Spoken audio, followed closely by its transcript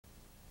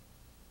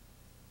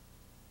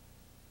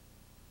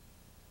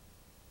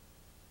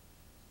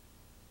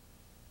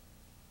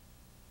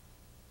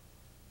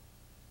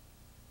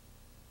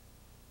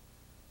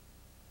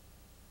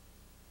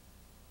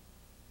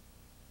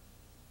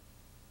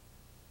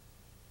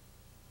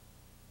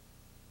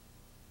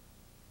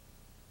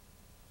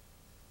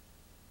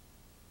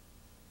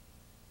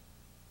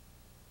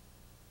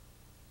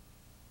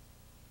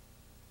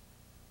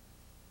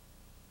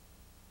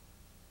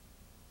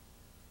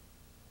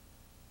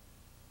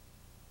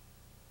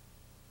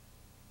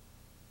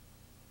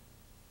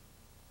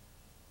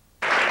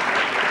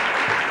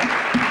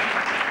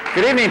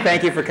Good evening.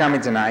 Thank you for coming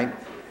tonight.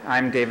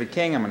 I'm David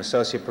King. I'm an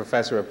associate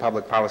professor of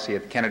public policy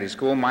at the Kennedy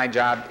School. My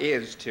job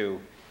is to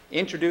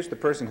introduce the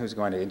person who's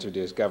going to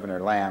introduce Governor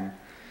Lamb.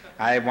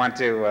 I want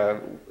to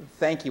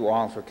thank you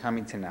all for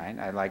coming tonight.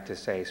 I'd like to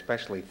say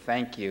especially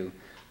thank you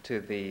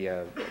to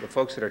the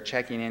folks that are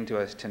checking into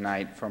us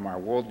tonight from our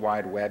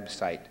worldwide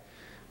website.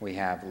 We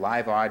have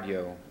live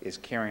audio is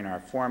carrying our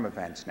forum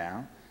events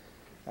now,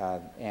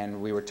 and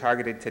we were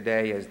targeted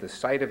today as the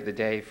site of the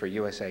day for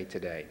USA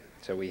Today.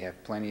 So we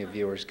have plenty of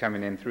viewers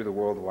coming in through the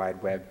World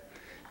Wide Web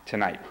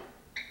tonight.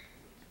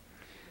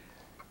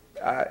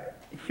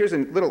 Here's a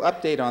little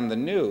update on the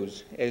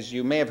news. As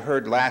you may have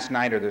heard last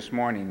night or this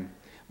morning,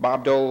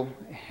 Bob Dole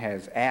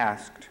has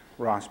asked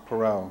Ross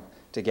Perot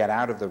to get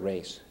out of the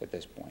race at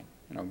this point.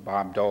 You know,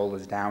 Bob Dole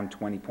is down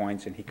 20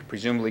 points, and he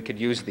presumably could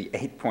use the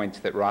 8 points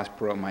that Ross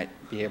Perot might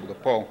be able to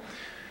pull.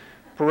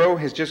 Perot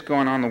has just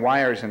gone on the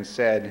wires and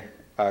said,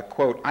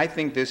 quote, "I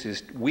think this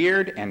is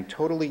weird and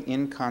totally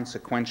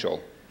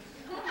inconsequential."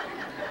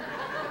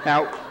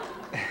 Now,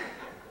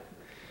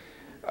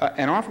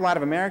 an awful lot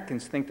of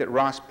Americans think that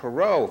Ross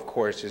Perot, of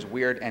course, is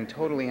weird and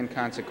totally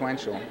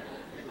inconsequential.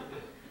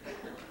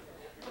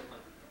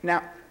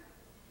 Now,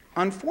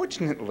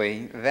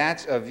 unfortunately,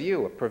 that's a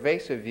view, a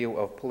pervasive view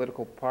of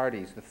political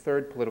parties, the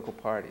third political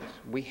parties.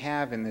 We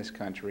have in this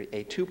country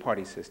a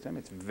two-party system.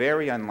 It's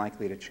very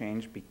unlikely to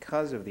change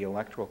because of the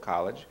Electoral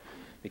College,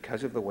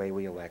 because of the way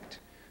we elect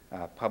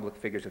public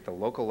figures at the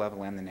local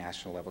level and the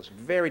national level. It's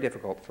very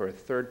difficult for a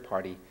third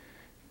party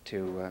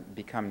to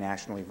become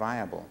nationally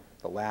viable.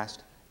 The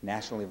last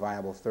nationally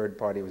viable third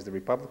party was the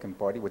Republican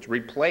Party, which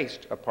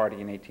replaced a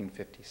party in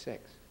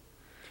 1856.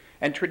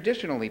 And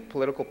traditionally,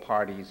 political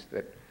parties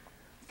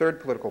third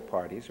political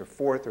parties, or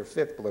fourth or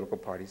fifth political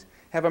parties,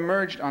 have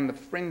emerged on the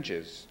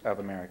fringes of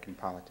American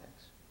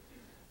politics.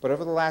 But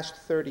over the last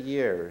 30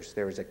 years,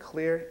 there is a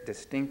clear,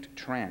 distinct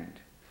trend.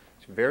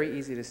 It's very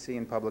easy to see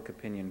in public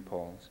opinion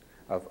polls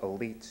of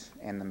elites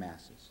and the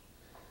masses.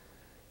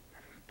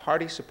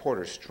 Party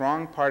supporters,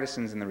 strong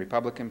partisans in the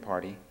Republican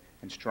Party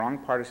and strong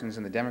partisans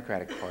in the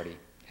Democratic Party,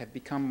 have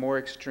become more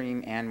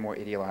extreme and more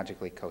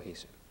ideologically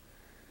cohesive.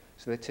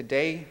 So that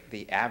today,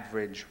 the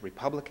average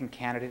Republican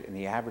candidate and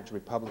the average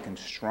Republican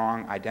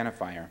strong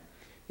identifier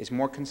is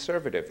more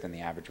conservative than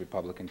the average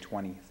Republican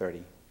 20,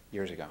 30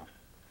 years ago.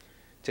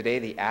 Today,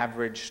 the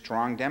average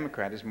strong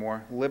Democrat is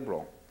more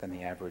liberal than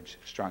the average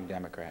strong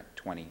Democrat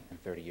 20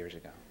 and 30 years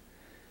ago.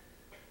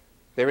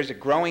 There is a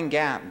growing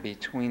gap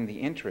between the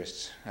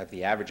interests of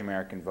the average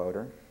American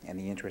voter and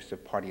the interests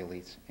of party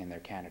elites and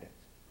their candidates.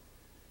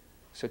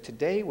 So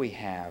today we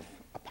have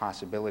a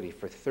possibility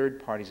for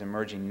third parties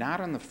emerging not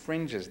on the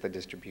fringes of the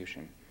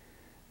distribution,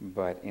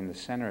 but in the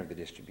center of the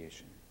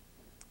distribution.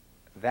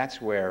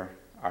 That's where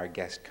our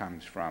guest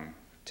comes from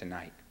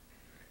tonight.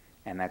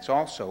 And that's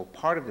also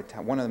part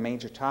of one of the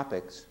major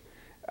topics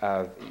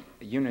of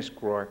Eunice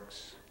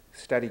Gork's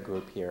study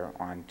group here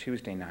on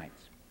Tuesday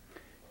nights.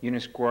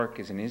 Eunice Gork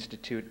is an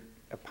Institute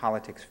of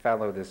Politics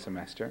Fellow this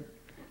semester.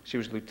 She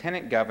was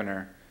Lieutenant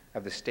Governor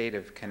of the state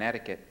of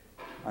Connecticut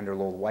under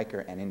Lowell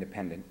Weicker and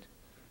Independent,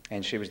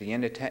 and she was the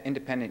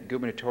independent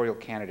gubernatorial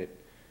candidate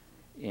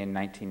in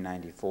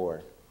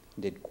 1994.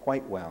 Did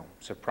quite well,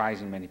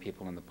 surprising many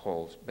people in the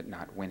polls, but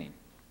not winning.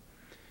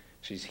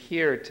 She's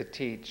here to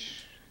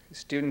teach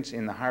students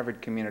in the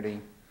Harvard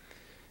community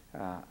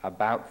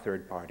about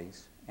third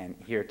parties, and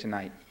here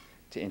tonight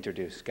to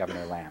introduce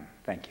Governor Lamb.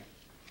 Thank you.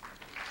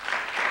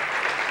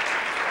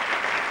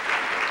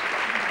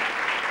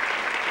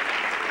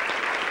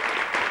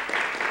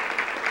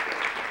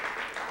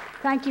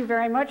 Thank you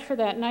very much for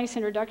that nice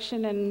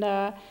introduction.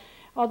 And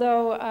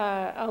although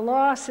a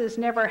loss is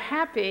never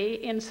happy,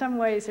 in some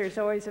ways there's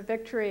always a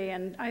victory.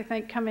 And I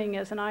think coming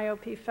as an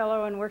IOP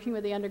fellow and working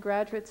with the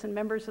undergraduates and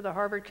members of the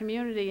Harvard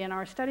community in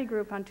our study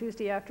group on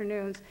Tuesday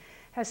afternoons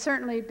has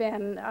certainly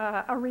been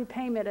a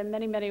repayment in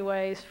many, many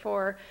ways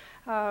for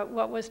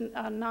what was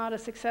not a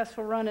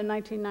successful run in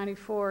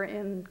 1994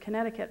 in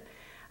Connecticut.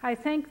 I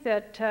think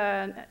that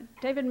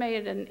David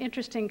made an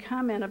interesting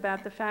comment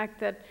about the fact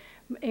that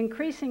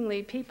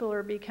increasingly people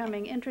are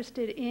becoming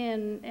interested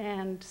in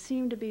and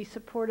seem to be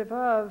supportive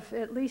of,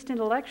 at least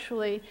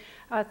intellectually,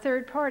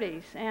 third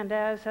parties. And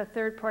as a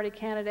third party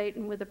candidate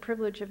and with the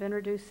privilege of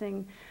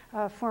introducing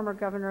former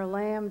Governor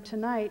Lamb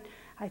tonight,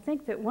 I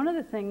think that one of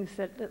the things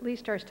that at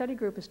least our study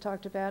group has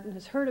talked about and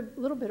has heard a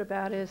little bit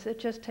about is it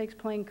just takes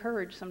plain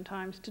courage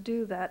sometimes to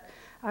do that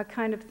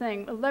kind of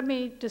thing. Let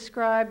me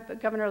describe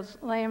Governor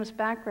Lamb's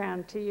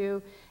background to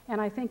you,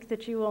 and I think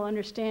that you will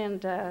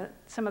understand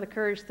some of the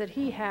courage that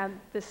he had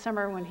this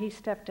summer when he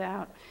stepped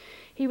out.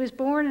 He was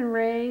born and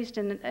raised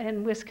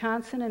in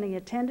Wisconsin, and he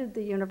attended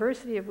the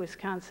University of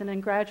Wisconsin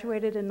and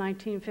graduated in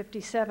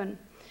 1957.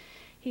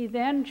 He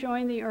then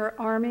joined the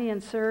Army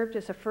and served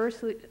as a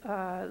first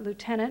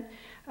lieutenant,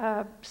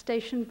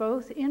 stationed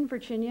both in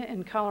Virginia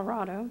and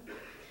Colorado.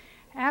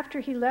 After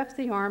he left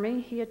the Army,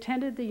 he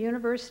attended the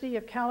University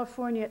of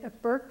California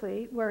at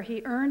Berkeley, where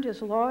he earned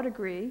his law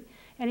degree,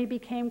 and he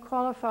became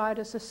qualified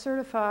as a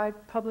certified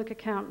public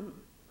accountant.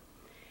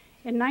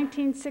 In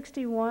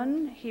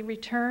 1961, he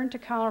returned to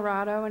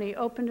Colorado and he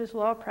opened his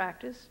law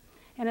practice,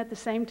 and at the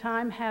same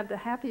time had the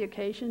happy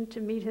occasion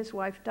to meet his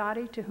wife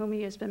Dottie, to whom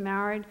he has been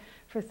married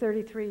for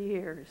 33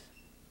 years.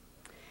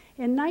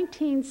 In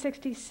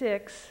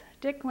 1966,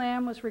 Dick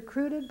Lamm was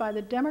recruited by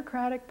the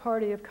Democratic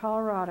Party of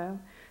Colorado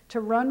to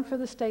run for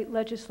the state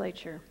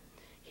legislature.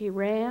 He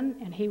ran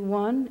and he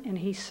won and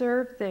he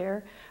served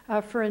there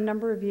for a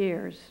number of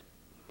years.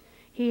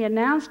 He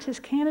announced his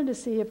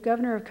candidacy of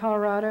governor of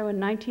Colorado in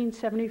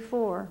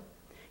 1974.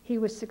 He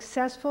was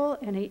successful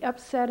and he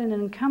upset an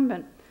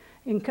incumbent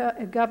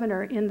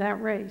governor in that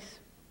race.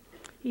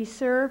 He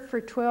served for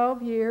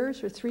 12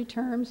 years or 3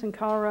 terms in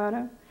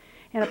Colorado,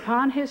 and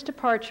upon his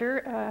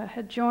departure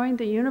had joined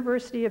the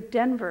University of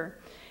Denver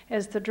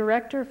as the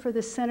director for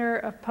the Center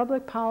of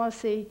Public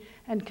Policy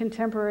and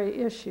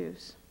Contemporary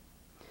Issues.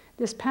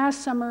 This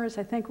past summer, as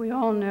I think we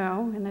all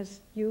know, and as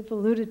you've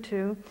alluded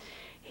to,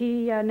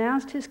 he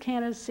announced his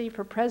candidacy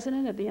for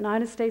President of the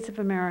United States of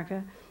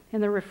America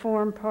in the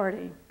Reform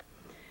Party.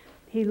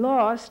 He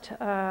lost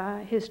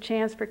his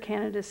chance for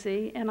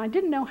candidacy, and I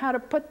didn't know how to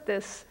put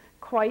this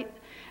quite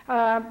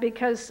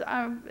because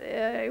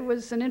it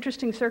was an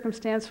interesting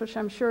circumstance, which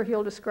I'm sure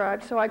he'll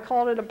describe, so I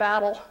called it a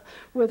battle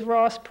with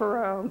Ross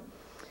Perot.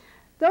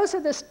 Those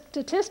are the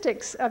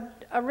statistics of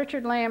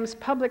Richard Lamm's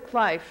public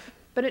life.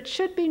 But it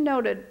should be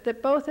noted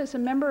that both as a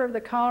member of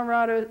the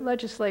Colorado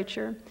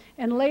legislature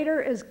and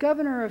later as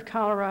governor of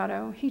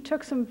Colorado, he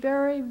took some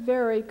very,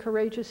 very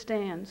courageous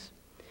stands.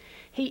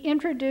 He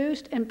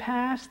introduced and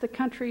passed the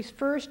country's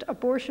first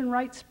abortion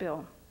rights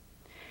bill.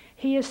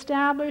 He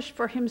established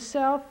for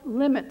himself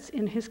limits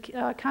in his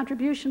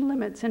contribution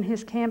limits in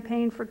his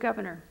campaign for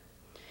governor.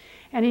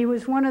 And he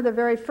was one of the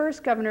very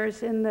first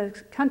governors in the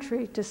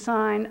country to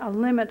sign a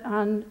limit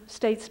on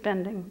state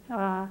spending,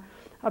 a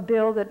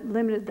bill that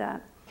limited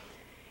that.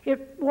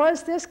 It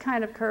was this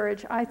kind of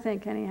courage, I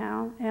think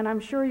anyhow, and I'm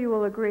sure you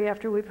will agree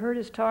after we've heard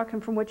his talk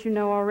and from what you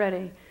know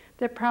already,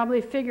 that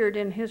probably figured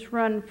in his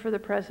run for the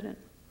president.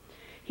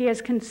 He has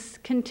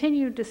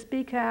continued to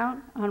speak out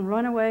on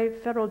runaway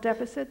federal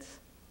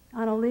deficits,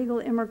 on illegal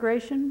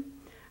immigration,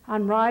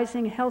 on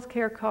rising health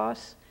care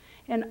costs,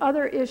 and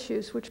other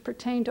issues which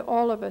pertain to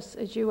all of us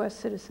as U.S.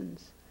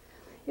 citizens.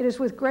 It is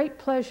with great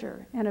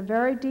pleasure and a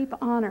very deep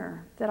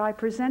honor that I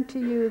present to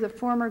you the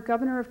former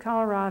governor of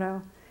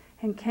Colorado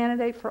and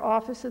candidate for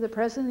office of the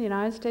President of the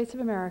United States of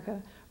America,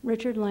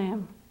 Richard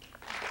Lamm.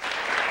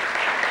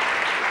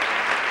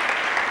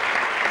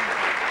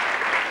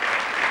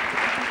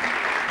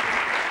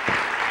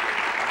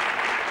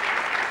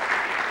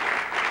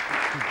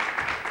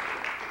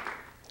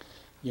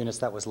 Eunice,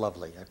 that was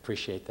lovely. I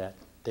appreciate that.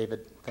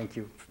 David, thank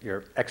you.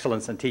 Your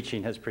excellence in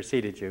teaching has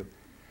preceded you.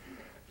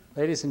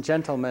 Ladies and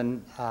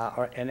gentlemen,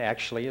 and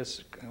actually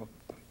is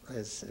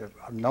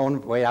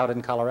known way out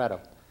in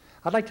Colorado.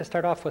 I'd like to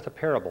start off with a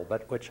parable,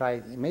 but which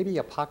may be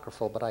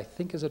apocryphal, but I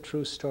think is a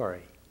true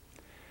story.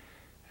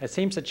 It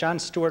seems that John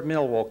Stuart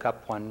Mill woke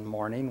up one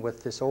morning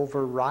with this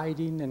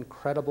overriding,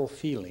 incredible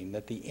feeling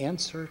that the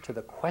answer to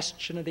the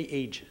question of the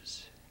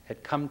ages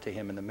had come to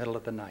him in the middle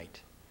of the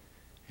night,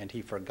 and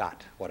he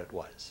forgot what it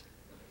was.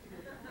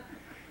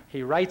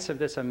 He writes of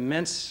this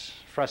immense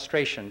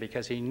frustration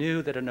because he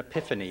knew that an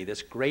epiphany,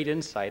 this great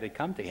insight, had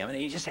come to him, and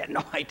he just had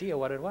no idea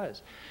what it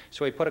was.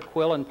 So he put a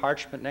quill and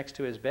parchment next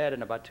to his bed,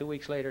 and about 2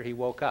 weeks later he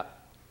woke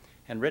up.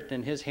 And written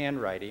in his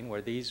handwriting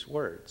were these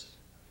words: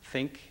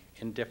 think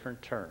in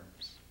different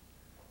terms.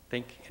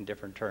 Think in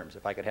different terms.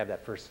 If I could have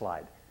that first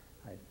slide.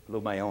 I blew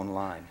my own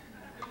line.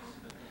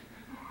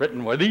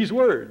 Written were these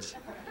words.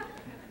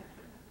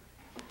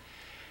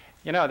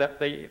 You know,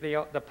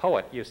 the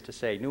poet used to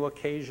say, new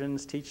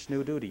occasions teach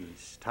new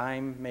duties.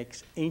 Time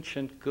makes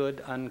ancient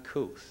good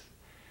uncouth.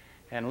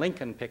 And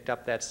Lincoln picked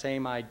up that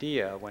same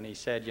idea when he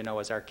said, you know,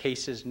 as our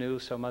case is new,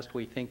 so must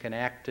we think and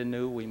act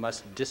anew. We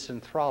must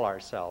disenthrall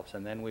ourselves,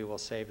 and then we will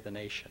save the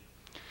nation.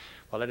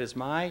 Well, it is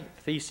my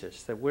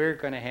thesis that we're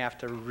going to have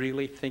to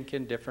really think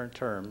in different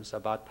terms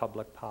about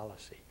public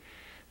policy.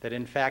 That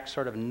in fact,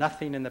 sort of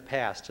nothing in the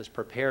past has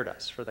prepared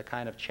us for the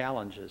kind of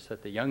challenges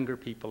that the younger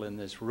people in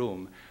this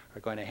room are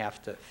going to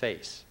have to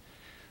face.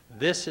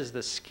 This is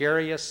the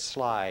scariest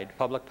slide,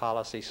 public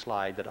policy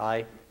slide, that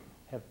I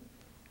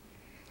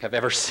have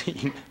ever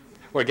seen.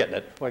 We're getting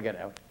it. We're getting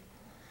it.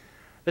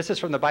 This is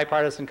from the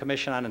Bipartisan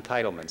Commission on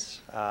Entitlements.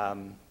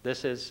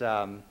 This is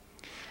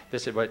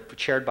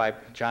chaired by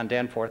John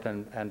Danforth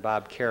and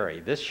Bob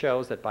Kerrey. This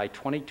shows that by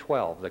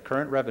 2012, the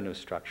current revenue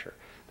structure,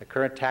 the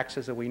current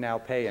taxes that we now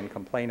pay and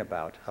complain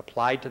about,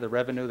 applied to the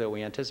revenue that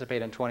we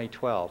anticipate in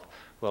 2012,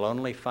 will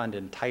only fund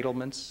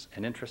entitlements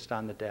and interest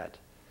on the debt.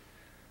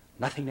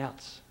 Nothing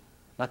else.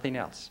 Nothing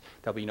else.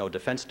 There'll be no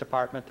Defense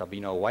Department, there'll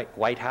be no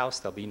White House,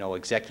 there'll be no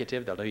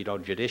executive, there'll be no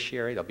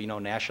judiciary, there'll be no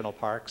national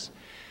parks.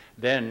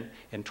 Then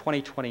in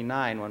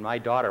 2029, when my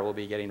daughter will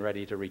be getting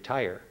ready to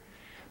retire,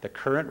 the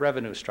current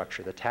revenue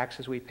structure, the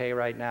taxes we pay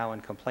right now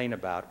and complain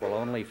about, will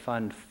only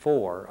fund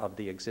 4 of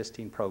the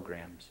existing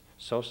programs: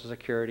 Social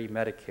Security,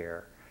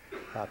 Medicare,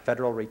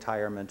 federal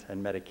retirement,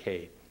 and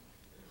Medicaid.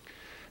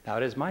 Now,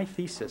 it is my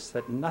thesis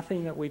that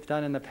nothing that we've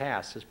done in the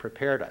past has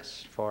prepared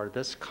us for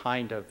this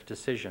kind of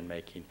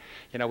decision-making.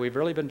 You know, we've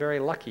really been very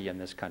lucky in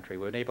this country.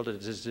 We've been able to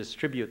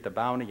distribute the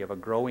bounty of a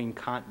growing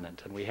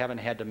continent, and we haven't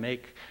had to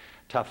make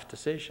tough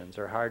decisions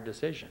or hard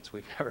decisions.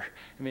 We've never,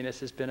 I mean, this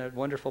has been a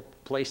wonderful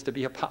place to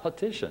be a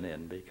politician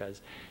in,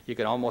 because you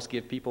can almost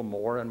give people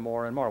more and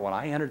more and more. When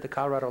I entered the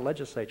Colorado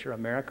legislature,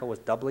 America was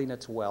doubling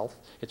its wealth,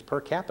 its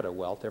per capita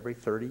wealth, every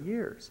 30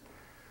 years.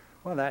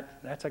 Well,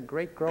 that's a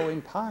great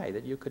growing pie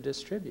that you could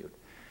distribute.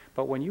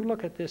 But when you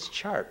look at this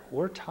chart,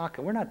 we're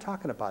not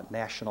talking about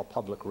National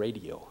Public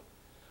Radio.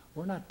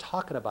 We're not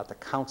talking about the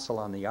Council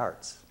on the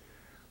Arts.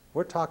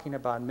 We're talking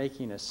about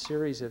making a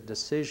series of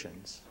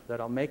decisions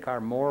that'll make our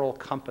moral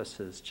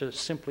compasses just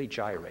simply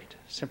gyrate,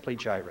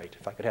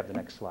 If I could have the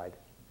next slide.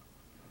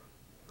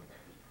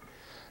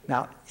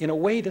 Now, in a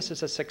way, this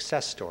is a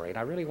success story, and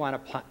I really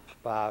want to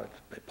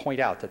point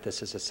out that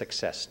this is a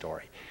success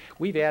story.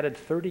 We've added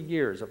 30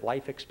 years of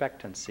life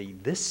expectancy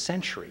this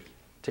century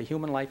to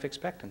human life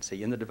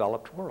expectancy in the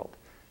developed world.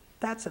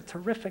 That's a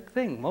terrific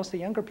thing. Most of the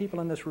younger people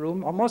in this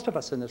room, or most of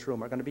us in this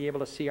room, are going to be able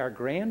to see our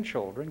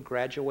grandchildren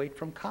graduate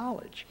from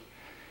college.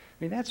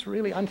 I mean, that's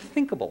really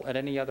unthinkable at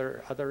any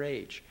other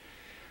age.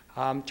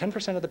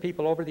 10% of the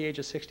people over the age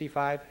of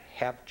 65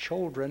 have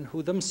children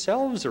who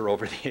themselves are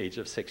over the age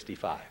of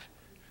 65.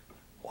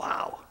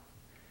 Wow.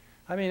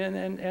 I mean,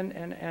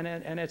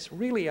 and it's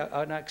really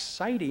an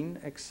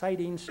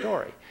exciting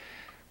story.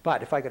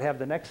 But if I could have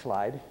the next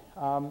slide.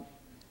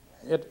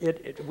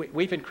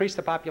 We've increased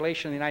the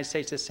population in the United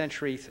States this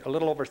century a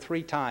little over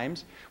 3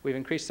 times. We've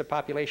increased the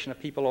population of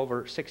people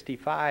over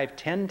 65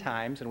 10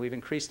 times, and we've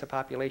increased the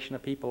population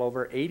of people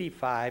over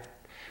 85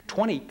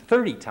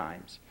 30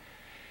 times.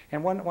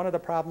 And one of the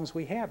problems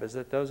we have is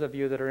that those of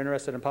you that are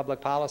interested in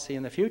public policy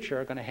in the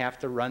future are going to have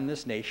to run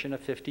this nation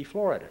of 50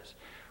 Floridas,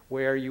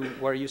 where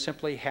you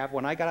simply have,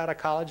 when I got out of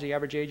college, the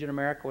average age in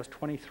America was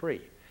 23.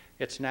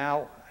 That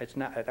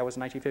was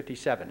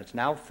 1957. It's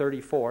now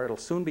 34. It'll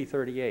soon be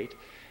 38.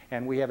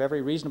 And we have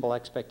every reasonable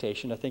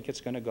expectation to think it's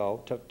going to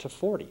go to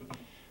 40,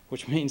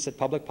 which means that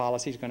public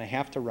policy is going to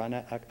have to run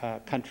a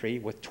country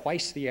with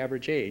twice the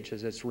average age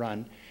as it's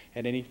run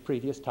at any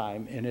previous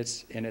time in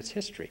its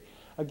history.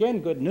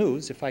 Again, good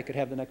news, if I could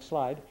have the next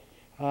slide.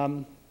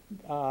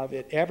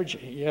 Average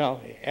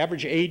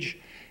age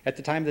at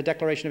the time of the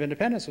Declaration of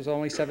Independence was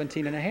only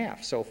 17 and a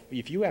half. So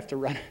if you have to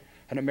run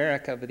an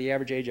America with the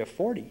average age of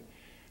 40,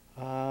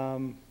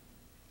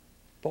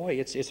 boy,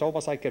 it's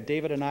almost like if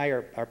David and I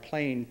are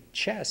playing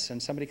chess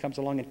and somebody comes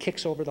along and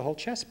kicks over the whole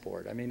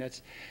chessboard. I mean,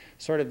 it's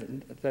sort of,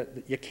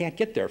 you can't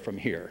get there from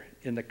here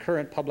in the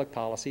current public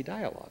policy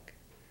dialogue.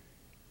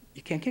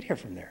 You can't get here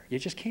from there. You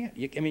just can't.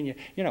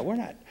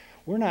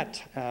 We're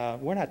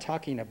not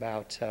talking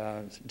about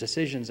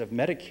decisions of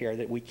Medicare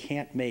that we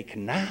can't make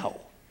now.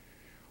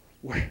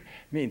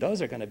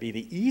 Those are going to be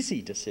the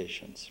easy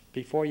decisions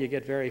before you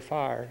get very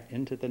far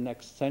into the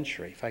next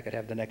century. If I could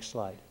have the next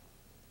slide.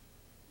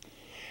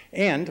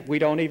 And we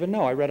don't even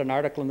know. I read an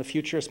article in the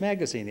Futurist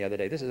magazine the other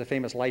day. This is a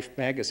famous Life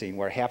magazine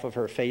where half of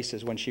her face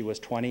is when she was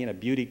 20 and a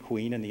beauty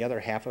queen, and the other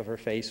half of her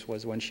face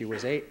was when she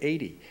was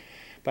 80.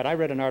 But I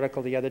read an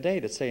article the other day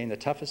that's saying the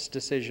toughest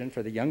decision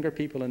for the younger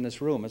people in this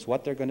room is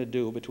what they're going to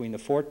do between the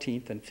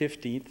 14th and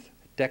 15th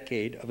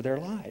decade of their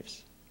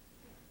lives.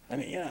 I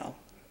mean,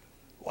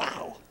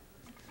 wow.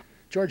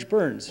 George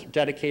Burns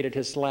dedicated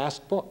his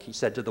last book, he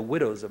said, to the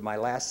widows of my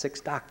last 6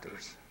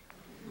 doctors.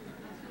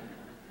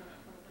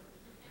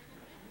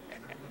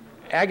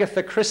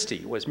 Agatha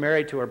Christie was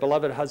married to her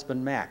beloved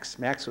husband, Max.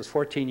 Max was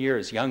 14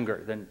 years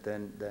younger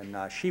than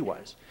she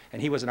was,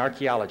 and he was an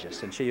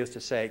archaeologist. And she used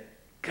to say,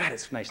 God,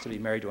 it's nice to be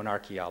married to an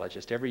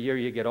archaeologist. Every year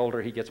you get older,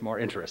 he gets more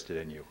interested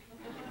in you.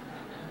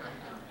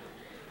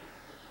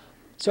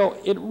 So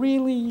it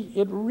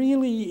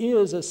really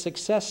is a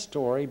success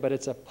story, but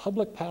it's a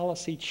public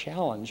policy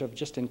challenge of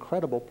just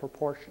incredible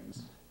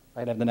proportions.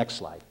 I'd have the next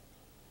slide.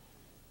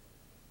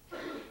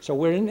 So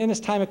we're in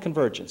this time of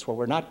convergence where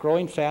we're not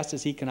growing fast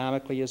as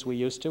economically as we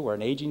used to. We're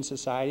an aging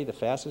society. The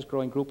fastest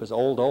growing group is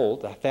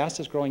old. The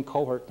fastest growing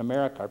cohort in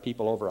America are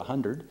people over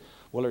 100.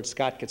 Willard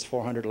Scott gets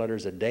 400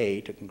 letters a day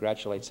to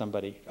congratulate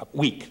somebody, a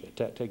week,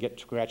 to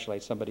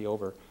congratulate somebody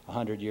over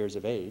 100 years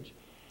of age.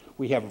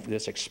 We have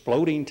this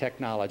exploding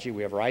technology.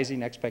 We have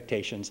rising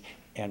expectations.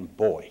 And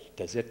boy,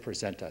 does it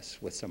present us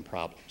with some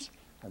problems.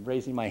 I'm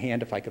raising my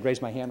hand. If I could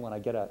raise my hand when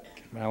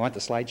I want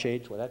the slide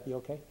changed, would that be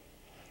okay?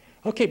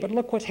 Okay, but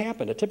look what's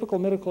happened. A typical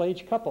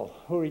middle-aged couple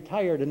who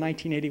retired in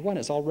 1981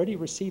 has already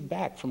received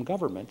back from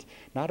government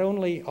not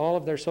only all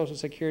of their Social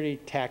Security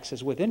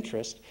taxes with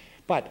interest,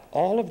 but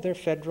all of their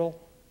federal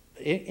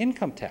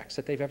income tax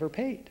that they've ever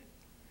paid.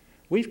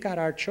 We've got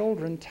our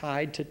children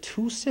tied to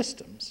 2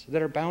 systems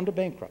that are bound to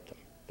bankrupt them,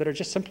 that are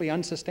just simply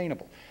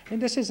unsustainable. I mean,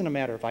 this isn't a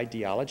matter of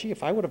ideology.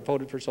 If I would have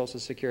voted for Social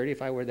Security,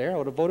 if I were there, I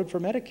would have voted for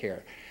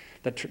Medicare.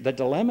 The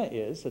dilemma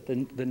is that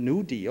the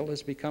New Deal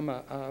has become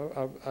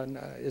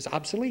is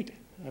obsolete.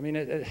 I mean,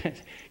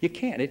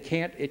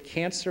 it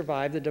can't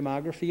survive the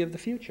demography of the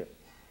future.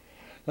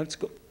 Let's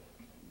go.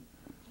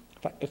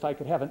 If I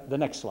could have the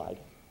next slide.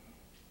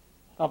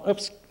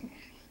 Oops.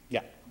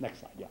 Yeah, next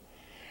slide, yeah.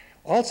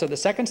 Also, the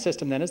second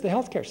system then is the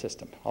healthcare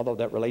system, although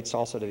that relates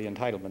also to the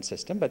entitlement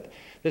system. But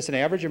this an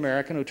average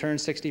American who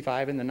turns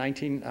 65 in the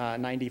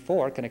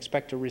 1994 can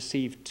expect to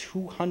receive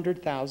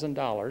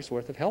 $200,000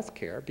 worth of health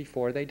care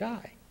before they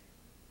die.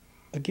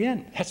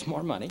 Again, that's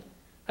more money.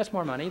 That's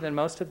more money than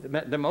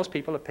most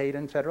people have paid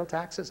in federal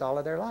taxes all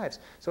of their lives.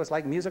 So it's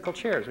like musical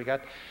chairs. We got,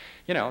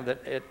 you know,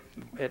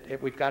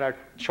 we've got our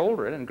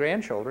children and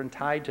grandchildren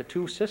tied to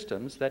two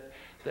systems that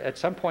at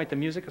some point the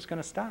music is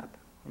going to stop.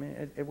 I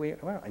mean,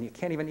 and you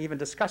can't even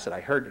discuss it.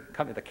 I heard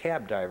the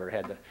cab driver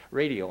had the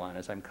radio on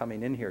as I'm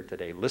coming in here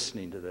today,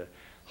 listening to the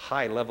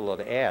high level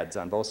of ads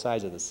on both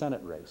sides of the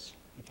Senate race.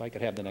 If I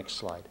could have the next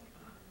slide.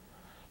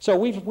 So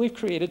we've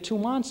created two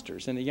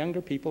monsters in the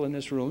younger people in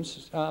this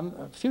room's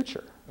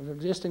future.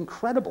 Just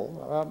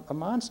incredible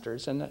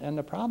monsters. And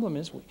the problem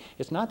is,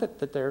 it's not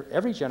that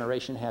every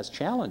generation has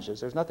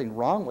challenges. There's nothing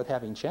wrong with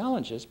having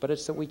challenges, but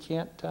it's that we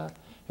can't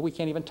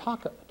even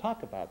talk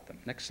about them.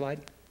 Next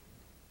slide.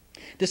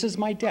 This is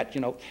my debt,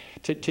 you know,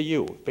 to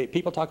you.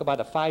 People talk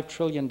about a $5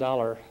 trillion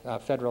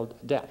federal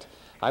debt.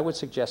 I would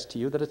suggest to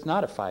you that it's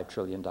not a $5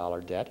 trillion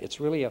debt. It's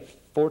really a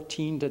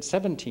 $14 to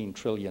 $17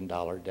 trillion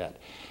debt.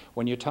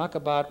 When you talk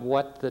about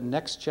what the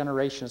next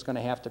generation is going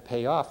to have to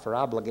pay off for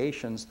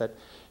obligations that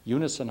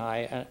Eunice and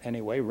I,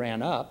 anyway,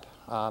 ran up,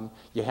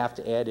 you have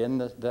to add in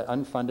the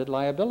unfunded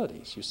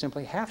liabilities. You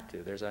simply have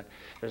to.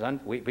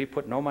 We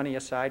put no money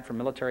aside for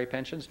military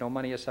pensions, no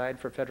money aside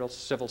for federal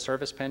civil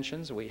service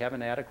pensions. We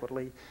haven't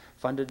adequately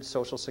funded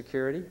Social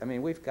Security. I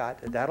mean,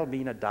 that'll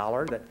mean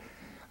 $1 that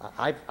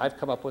I've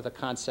come up with a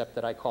concept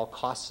that I call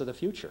costs of the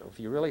future. If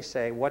you really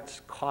say, what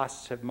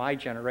costs have my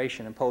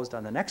generation imposed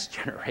on the next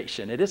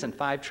generation, it isn't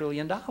 $5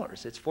 trillion.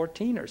 It's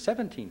 14 or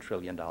 17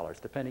 trillion dollars,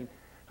 depending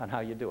on how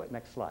you do it.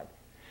 Next slide.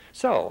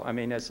 So, I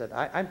mean,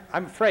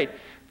 I'm afraid,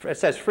 it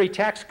says free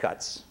tax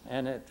cuts,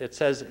 and it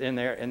says in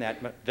there, in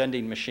that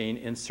vending machine,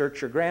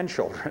 insert your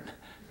grandchildren.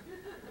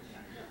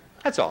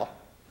 That's all.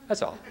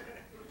 That's all.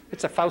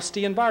 It's a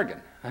Faustian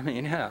bargain. I mean,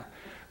 you know,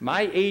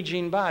 my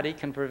aging body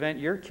can prevent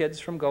your kids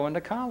from going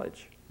to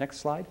college. Next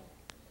slide.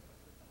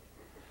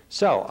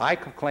 So, I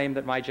claim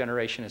that my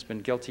generation has been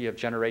guilty of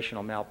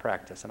generational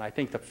malpractice, and I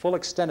think the full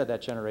extent of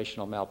that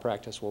generational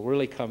malpractice will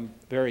really come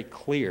very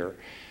clear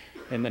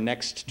in the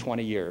next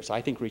 20 years.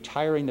 I think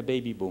retiring the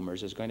baby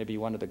boomers is going to be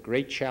one of the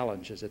great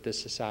challenges that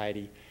this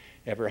society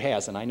ever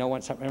has. And I know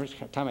every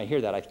time I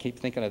hear that, I keep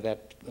thinking of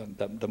that,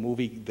 the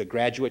movie The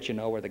Graduate, you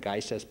know, where the guy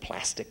says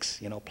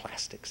plastics, you know,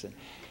 plastics.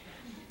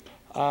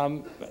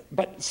 And,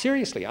 but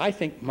seriously, I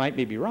think, might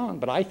be wrong,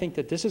 but I think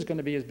that this is going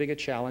to be as big a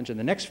challenge in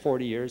the next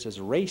 40 years as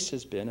race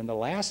has been in the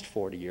last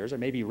 40 years, or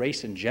maybe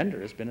race and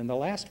gender has been in the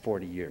last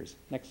 40 years.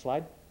 Next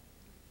slide.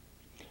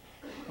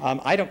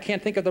 I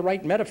can't think of the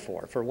right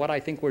metaphor for what I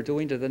think we're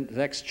doing to the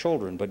next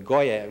children, but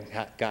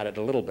Goya got it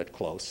a little bit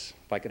close.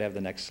 If I could have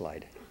the next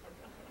slide.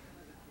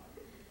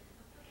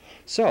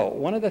 So,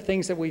 one of the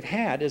things that we've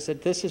had is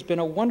that this has been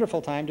a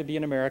wonderful time to be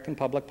in American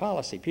public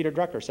policy. Peter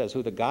Drucker says,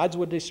 who the gods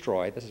would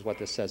destroy, this is what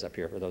this says up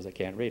here for those that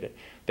can't read it,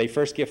 they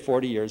first give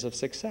 40 years of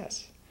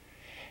success.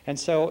 And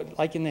so,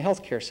 like in the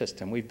healthcare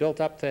system, we've built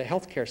up the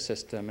healthcare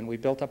system, and we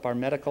built up our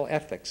medical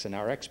ethics and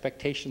our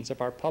expectations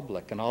of our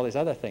public and all these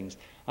other things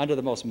under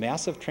the most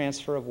massive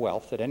transfer of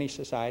wealth that any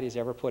society has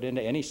ever put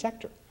into any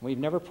sector. We've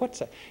never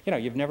put, you know,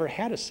 you've never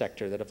had a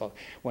sector that,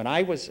 when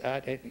I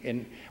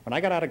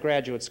got out of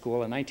graduate school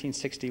in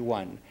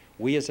 1961,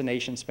 we as a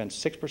nation spent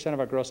 6%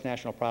 of our gross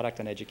national product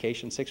on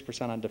education,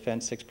 6% on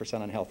defense, 6%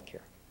 on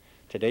healthcare.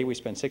 Today we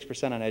spend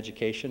 6% on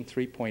education,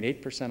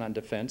 3.8% on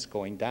defense,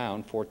 going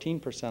down,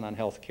 14% on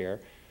health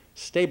care,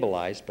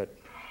 stabilized, but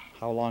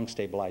how long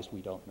stabilized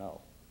we don't know.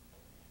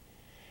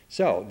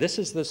 So this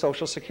is the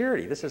Social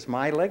Security. This is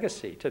my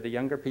legacy to the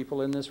younger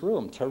people in this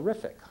room.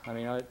 Terrific. I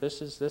mean,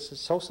 this is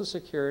Social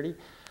Security.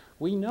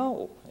 We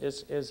know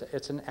it's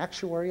an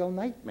actuarial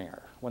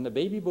nightmare. When the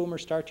baby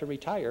boomers start to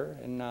retire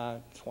in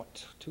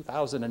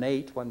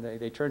 2008, when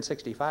they turn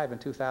 65 in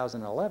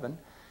 2011,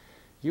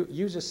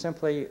 you just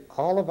simply,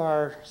 all of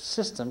our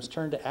systems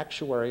turn to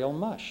actuarial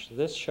mush.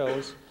 This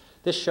shows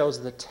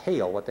the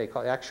tail, what they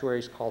call,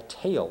 actuaries call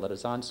tail, that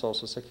is on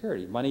Social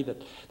Security.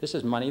 This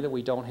is money that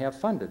we don't have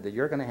funded, that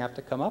you're going to have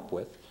to come up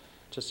with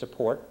to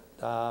support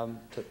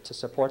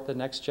the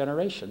next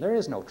generation. There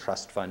is no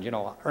trust fund. You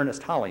know,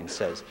 Ernest Hollings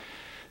says,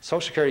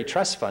 Social Security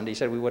Trust Fund, he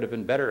said, we would have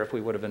been better if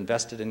we would have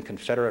invested in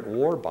Confederate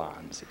war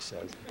bonds, he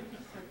says.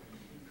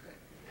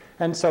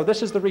 And so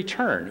this is the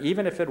return.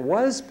 Even if it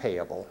was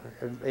payable,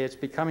 it's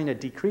becoming a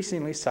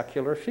decreasingly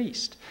secular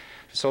feast.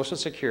 Social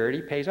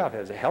Security pays off. It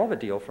was a hell of a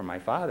deal for my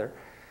father.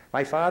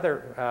 My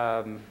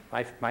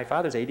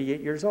father's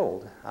 88 years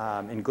old,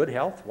 in good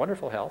health,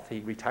 wonderful health. He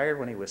retired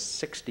when he was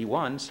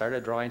 61,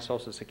 started drawing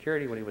Social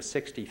Security when he was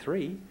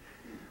 63.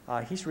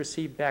 He's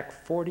received back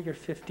 40 or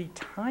 50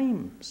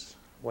 times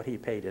what he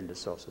paid into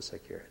Social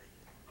Security.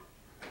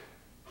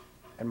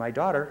 And my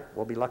daughter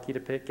will be lucky to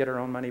get her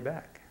own money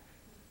back.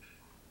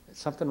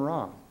 Something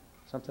wrong,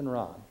 something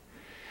wrong.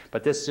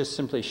 But this just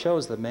simply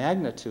shows the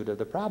magnitude of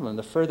the problem.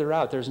 The further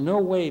out, there's no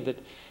way that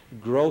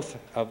growth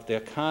of the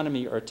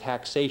economy or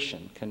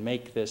taxation can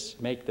make this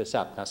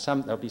up. Now,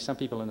 there'll be some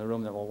people in the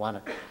room that will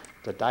want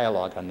to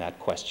dialogue on that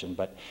question,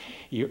 but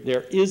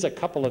there is a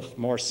couple of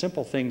more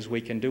simple things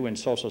we can do in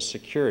Social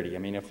Security. I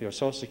mean, if your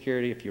Social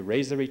Security, if you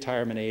raise the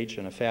retirement age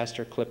in a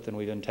faster clip than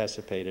we've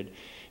anticipated,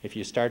 if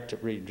you start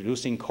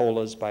reducing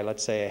COLAs by,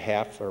 let's say,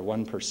 0.5% or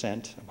 1%,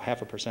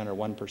 0.5% or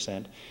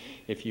 1%,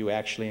 if you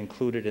actually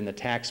include it in the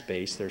tax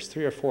base, there's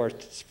 3 or 4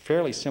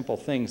 fairly simple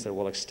things that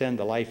will extend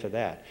the life of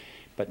that.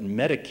 But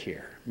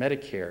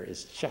Medicare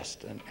is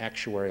just an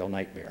actuarial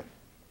nightmare.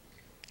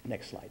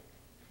 Next slide.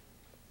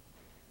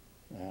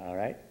 All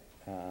right.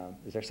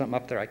 Is there something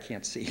up there I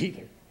can't see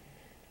either?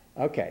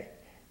 Okay.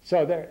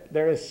 So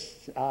there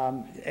is,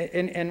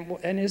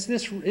 and is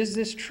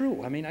this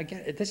true? I mean,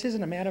 again, this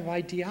isn't a matter of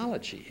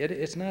ideology.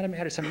 It's not a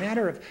matter. It's a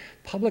matter of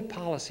public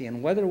policy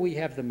and whether we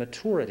have the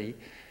maturity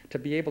to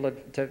be able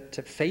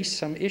to face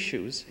some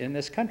issues in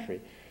this country.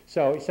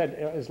 So he said,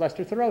 as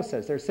Lester Thoreau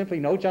says, there's simply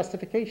no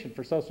justification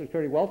for Social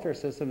Security welfare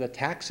system that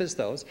taxes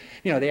those.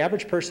 You know, the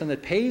average person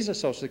that pays a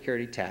Social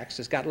Security tax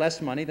has got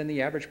less money than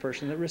the average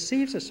person that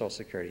receives a Social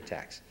Security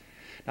tax.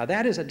 Now,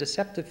 that is a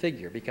deceptive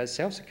figure because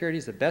Social Security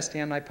is the best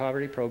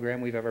anti-poverty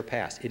program we've ever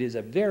passed. It is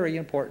a very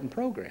important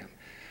program.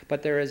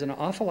 But there is an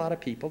awful lot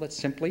of people that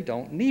simply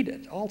don't need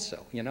it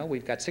also. You know,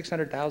 we've got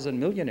 600,000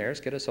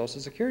 millionaires get a Social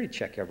Security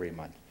check every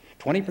month.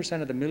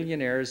 20% of the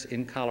millionaires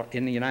in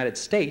the United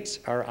States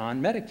are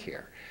on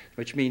Medicare,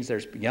 which means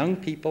there's young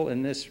people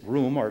in this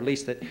room, or at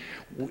least that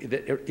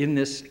are in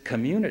this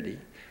community,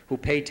 who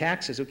pay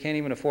taxes, who can't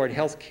even afford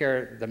health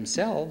care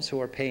themselves, who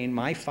are paying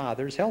my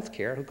father's health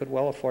care, who could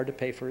well afford to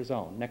pay for his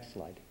own. Next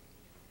slide.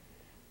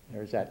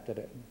 There's that.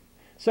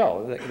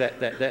 So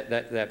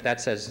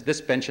that says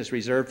this bench is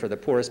reserved for the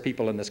poorest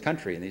people in this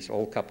country, and these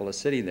old couple is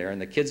sitting there, and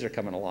the kids are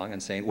coming along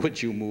and saying,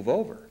 would you move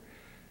over?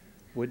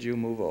 Would you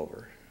move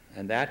over?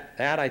 And that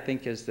I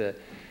think is the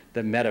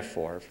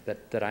metaphor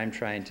that I'm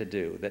trying to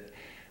do. That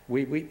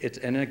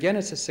and again,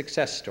 it's a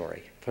success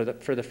story. For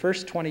the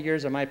first 20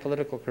 years of my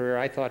political career,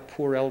 I thought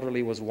poor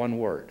elderly was one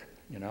word.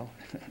 You know,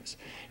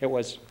 it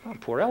was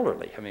poor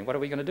elderly. I mean, what are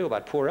we going to do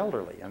about poor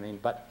elderly? I mean,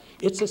 but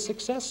it's a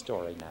success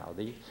story now.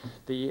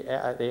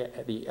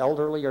 The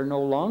elderly are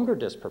no longer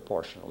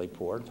disproportionately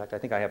poor. In fact, I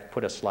think I have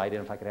put a slide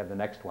in. If I could have the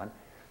next one,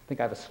 I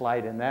think I have a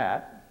slide in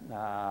that.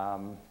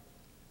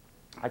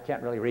 I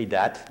can't really read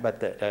that,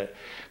 but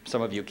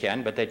some of you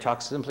can. But they talk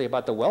simply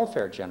about the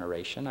welfare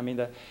generation. I mean,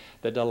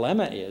 the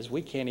dilemma is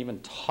we can't even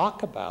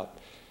talk about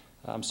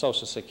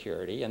Social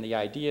Security, and the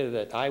idea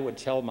that I would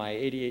tell my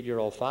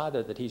 88-year-old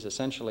father that he's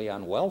essentially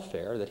on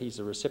welfare, that he's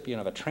the recipient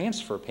of a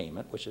transfer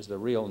payment, which is the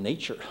real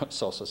nature of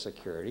Social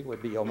Security,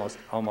 would be almost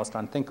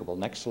unthinkable.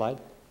 Next slide.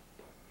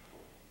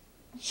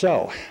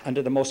 So,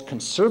 under the most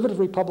conservative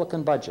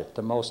Republican budget,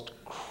 the most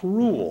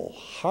cruel,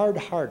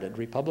 hard-hearted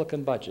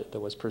Republican budget that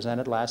was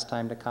presented last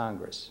time to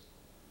Congress,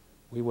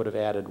 we would have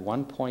added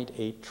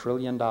 $1.8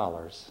 trillion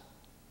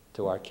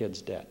to our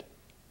kids' debt.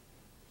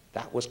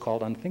 That was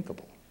called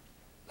unthinkable.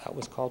 That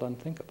was called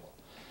unthinkable.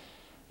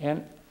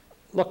 And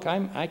look,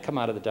 I come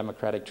out of the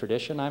Democratic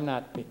tradition. I'm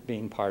not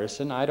being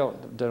partisan. I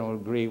don't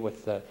agree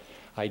with the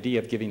idea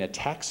of giving a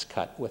tax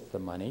cut with the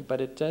money,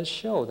 but it does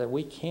show that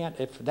we can't,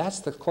 if that's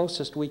the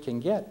closest we can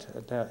get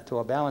to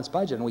a balanced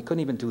budget, and we couldn't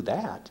even do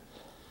that.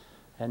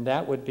 And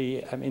that would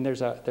be, I mean,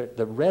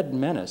 the Red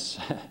Menace.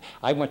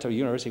 I went to the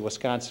University of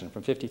Wisconsin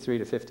from 53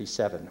 to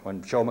 57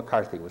 when Joe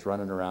McCarthy was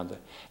running around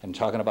and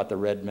talking about the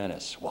Red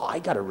Menace. Well, I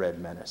got a Red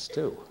Menace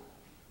too.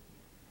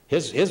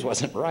 His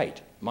wasn't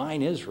right.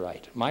 Mine is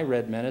right. My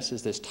Red Menace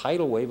is this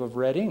tidal wave of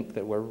red ink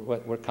that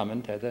we're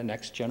coming to the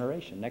next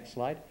generation. Next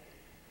slide.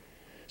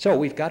 So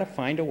we've got to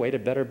find a way to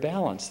better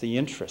balance the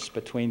interests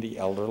between the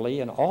elderly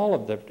and all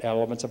of the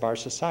elements of our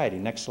society.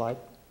 Next slide.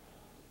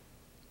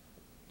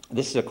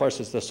 This, of course,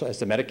 is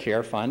the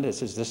Medicare fund.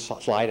 This is this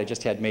slide I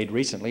just had made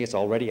recently. It's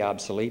already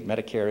obsolete.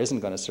 Medicare isn't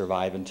going to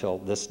survive until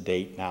this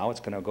date now. It's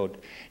going to go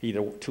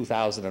either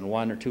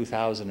 2001 or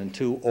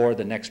 2002 or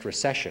the next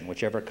recession,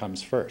 whichever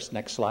comes first.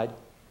 Next slide.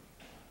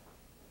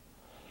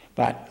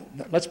 But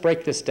let's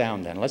break this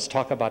down then. Let's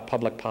talk about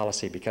public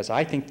policy, because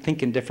I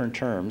think in different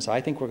terms.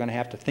 I think we're going to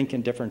have to think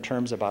in different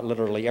terms about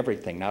literally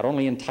everything, not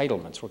only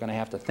entitlements. We're going to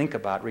have to think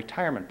about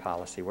retirement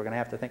policy. We're going to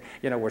have to think,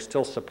 you know, we're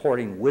still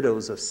supporting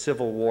widows of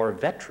Civil War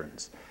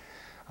veterans.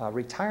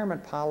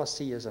 Retirement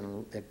policy is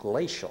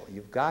glacial.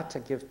 You've got to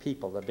give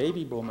people, the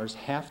baby boomers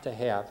have to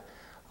have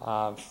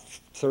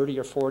 30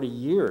 or 40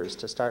 years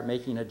to start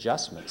making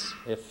adjustments.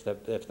 If the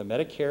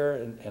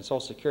Medicare and Social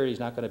Security is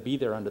not going to be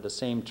there under the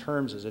same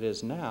terms as it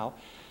is now,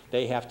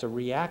 they have to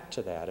react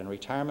to that. And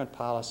retirement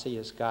policy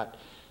has got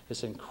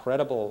this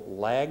incredible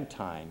lag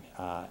time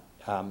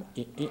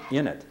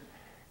in it.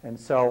 And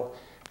so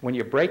when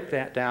you break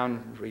that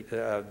down,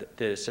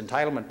 this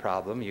entitlement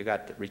problem, you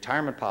got the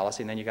retirement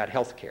policy, and then you got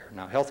health care.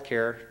 Now, health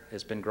care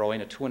has been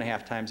growing at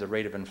 2.5 times the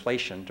rate of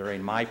inflation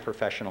during my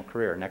professional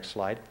career. Next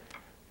slide.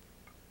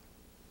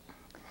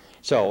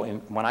 So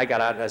when I got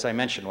out, as I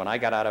mentioned, when I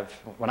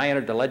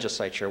entered the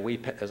legislature, we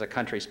as a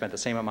country spent the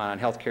same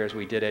amount on healthcare as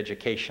we did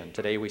education.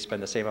 Today we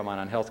spend the same amount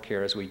on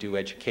healthcare as we do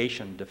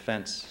education,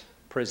 defense,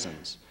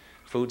 prisons,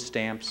 food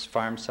stamps,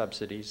 farm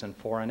subsidies, and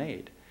foreign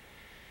aid.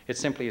 It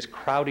simply is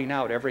crowding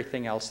out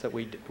everything else that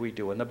we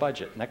do in the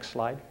budget. Next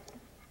slide.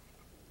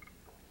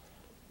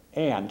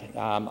 And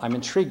I'm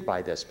intrigued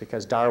by this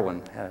because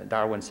Darwin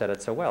said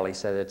it so well. He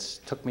said,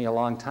 it took me a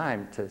long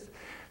time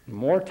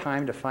more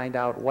time to find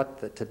out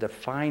to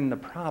define the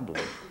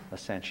problem,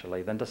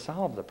 essentially, than to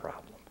solve the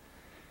problem.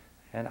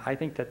 And I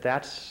think that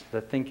that's the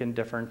think in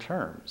different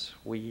terms.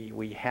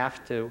 We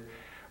have to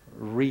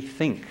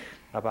rethink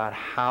about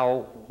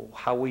how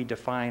we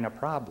define a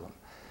problem.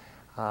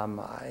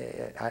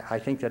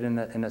 I think that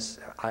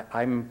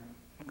I'm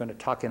going to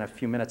talk in a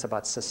few minutes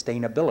about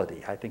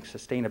sustainability. I think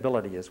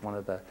sustainability is one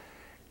of the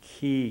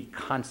key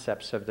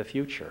concepts of the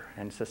future.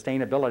 And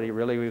sustainability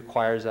really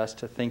requires us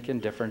to think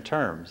in different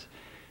terms.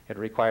 It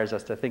requires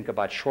us to think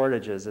about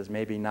shortages as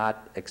maybe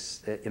not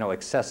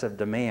excessive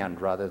demand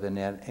rather than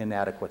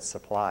inadequate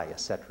supply, et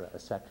cetera,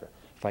 et cetera.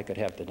 If I could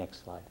have the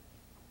next slide.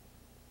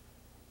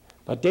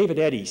 But David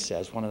Eddy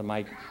says, one of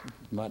my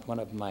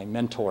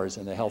mentors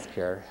in the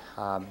healthcare,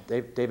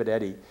 David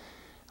Eddy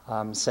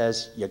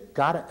says, you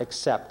gotta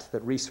accept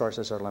that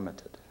resources are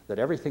limited, that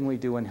everything we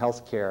do in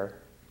healthcare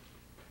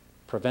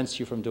prevents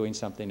you from doing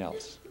something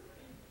else.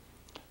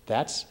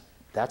 That's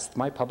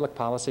my public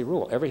policy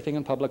rule. Everything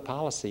in public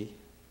policy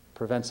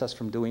prevents us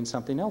from doing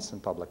something else in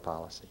public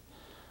policy.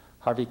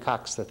 Harvey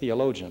Cox, the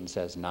theologian,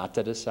 says, not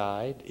to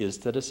decide is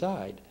to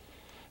decide.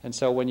 And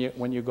so when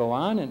you go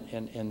on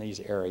in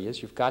these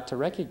areas, you've got to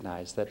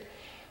recognize that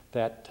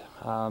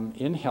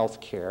in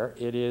healthcare,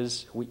 it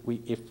is,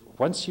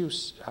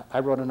 I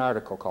wrote an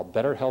article called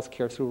Better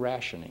Healthcare Through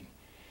Rationing.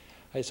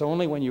 It's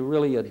only when you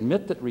really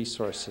admit that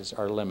resources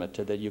are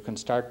limited that you can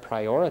start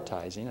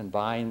prioritizing and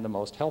buying the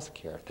most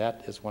healthcare.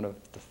 That is one of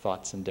the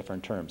thoughts in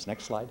different terms.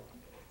 Next slide.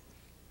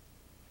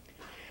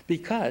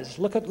 Because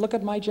look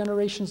at my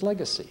generation's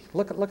legacy.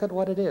 Look at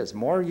what it is.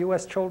 More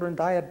U.S. children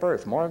die at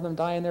birth. More of them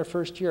die in their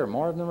first year.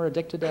 More of them are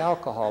addicted to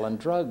alcohol and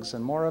drugs,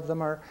 and more of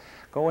them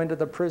go into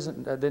the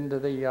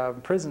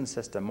prison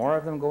system. More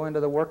of them go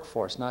into the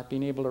workforce, not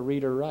being able to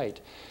read or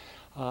write.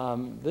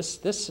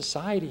 This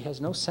society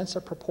has no sense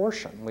of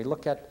proportion. We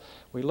look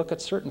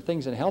at certain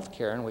things in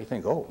healthcare and we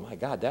think, oh my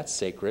God, that's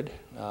sacred,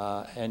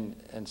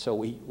 and so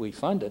we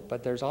fund it.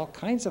 But there's all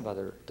kinds of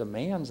other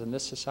demands than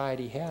this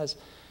society has.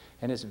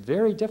 And it's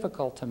very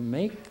difficult to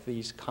make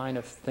these kind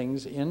of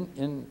things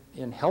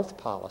in health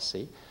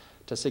policy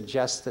to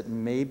suggest that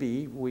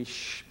maybe we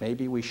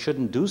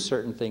shouldn't do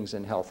certain things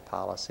in health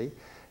policy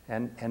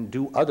and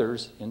do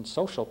others in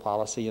social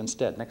policy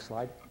instead. Next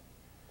slide.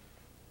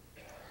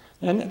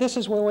 And this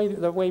is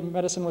the way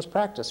medicine was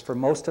practiced for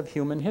most of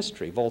human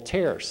history.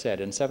 Voltaire said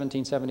in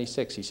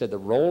 1776, he said, the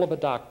role of a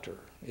doctor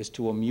is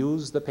to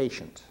amuse the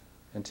patient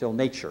until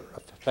nature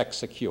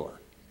effects a cure.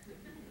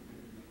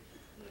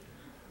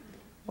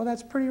 Well,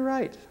 that's pretty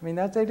right. I mean,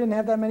 they didn't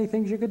have that many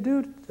things you could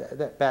do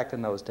back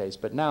in those days.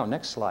 But now,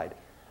 next slide.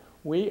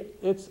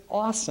 It's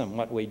awesome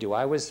what we do.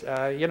 I was,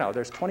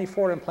 there's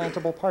 24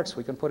 implantable parts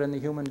we can put in the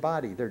human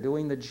body. They're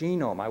doing the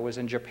genome. I was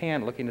in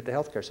Japan looking at the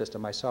healthcare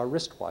system. I saw a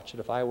wristwatch that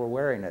if I were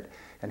wearing it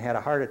and had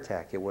a heart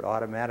attack, it would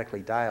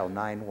automatically dial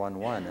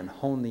 911 and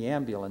hone the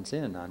ambulance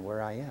in on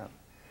where I am.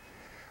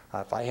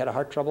 If I had a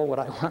heart trouble, would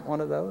I want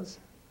one of those?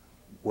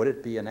 Would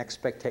it be an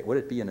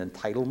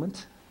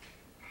entitlement?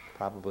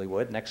 Probably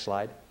would. Next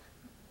slide.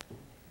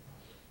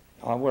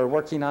 We're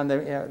working on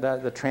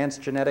the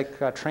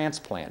transgenic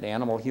transplant,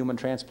 animal-human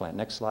transplant.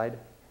 Next slide.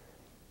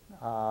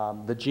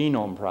 The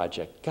Genome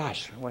Project.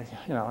 Gosh,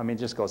 it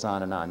just goes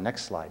on and on.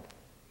 Next slide.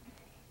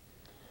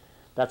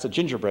 That's a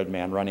gingerbread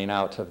man running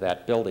out of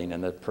that building,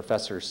 and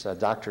the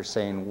doctor's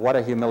saying, what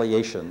a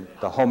humiliation.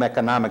 The home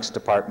economics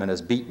department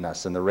has beaten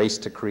us in the race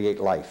to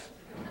create life.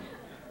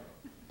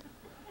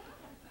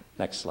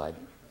 Next slide.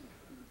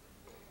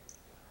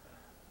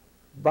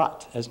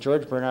 But, as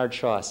George Bernard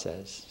Shaw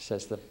says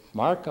the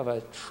mark of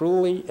a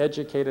truly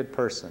educated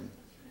person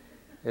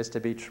is to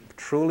be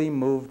truly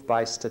moved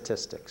by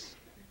statistics.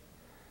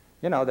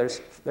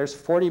 There's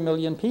 40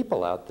 million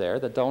people out there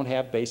that don't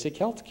have basic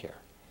health care.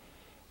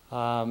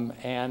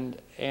 And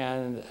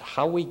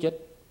how we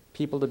get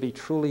people to be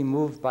truly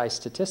moved by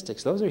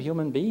statistics, those are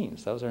human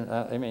beings. Those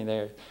are,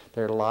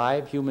 they're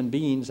live human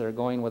beings that are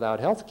going without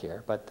health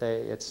care, but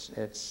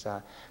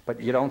but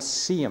you don't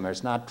see them.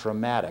 It's not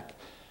dramatic.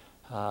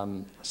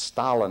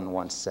 Stalin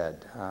once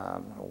said,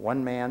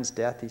 one man's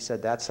death, he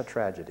said, that's a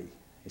tragedy.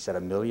 He said,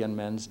 1 million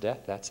men's death,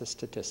 that's a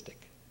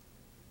statistic.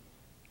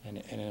 And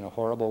in a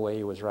horrible way,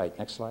 he was right.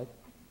 Next slide.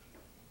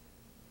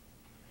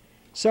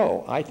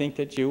 So I think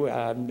that you,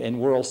 in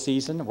World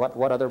Season, what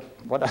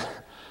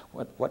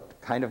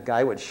kind of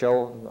guy would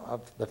show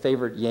the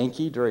favorite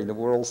Yankee during the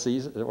World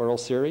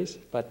Series?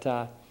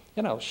 But,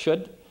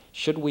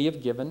 should we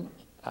have given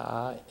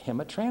him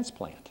a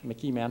transplant,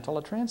 Mickey Mantle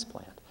a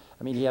transplant?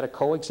 He had a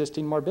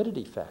coexisting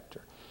morbidity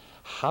factor.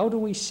 How do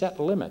we set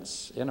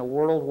limits in a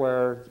world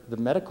where the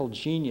medical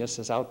genius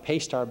has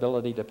outpaced our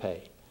ability to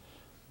pay?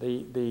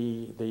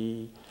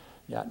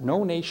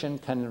 No nation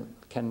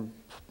can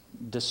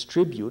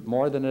distribute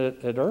more than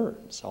it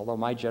earns, although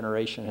my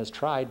generation has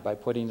tried by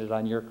putting it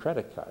on your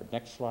credit card.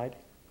 Next slide.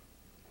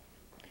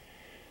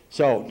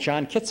 So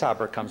John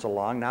Kitzhaber comes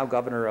along, now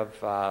governor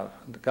of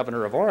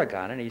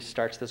Oregon, and he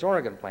starts this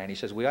Oregon plan. He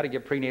says we ought to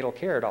give prenatal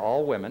care to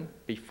all women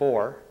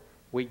before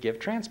we give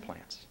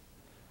transplants.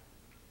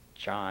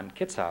 John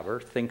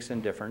Kitzhaber thinks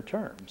in different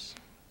terms,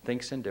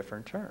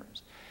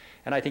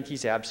 And I think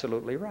he's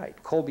absolutely right.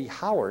 Colby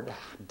Howard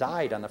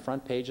died on the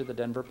front page of the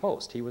Denver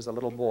Post. He was a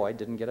little boy,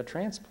 didn't get a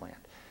transplant.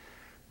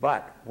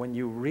 But when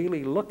you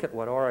really look at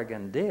what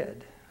Oregon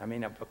did, I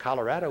mean,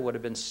 Colorado would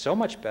have been so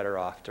much better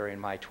off during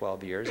my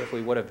 12 years if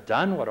we would have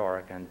done what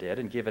Oregon did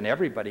and given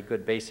everybody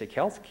good basic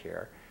health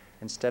care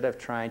instead of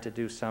trying to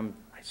do some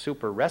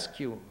super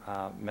rescue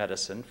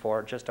medicine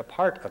for just a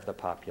part of the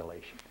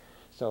population.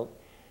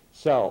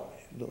 So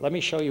let me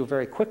show you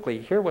very quickly.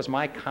 Here was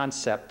my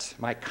concept,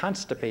 my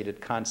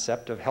constipated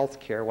concept of health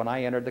care when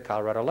I entered the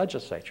Colorado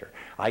legislature.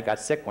 I got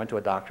sick, went to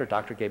a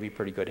doctor gave me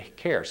pretty good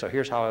care. So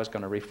here's how I was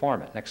going to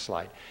reform it. Next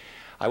slide.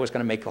 I was going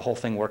to make the whole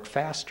thing work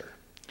faster.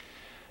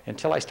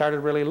 Until I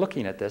started really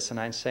looking at this and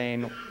I'm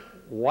saying,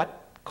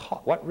 what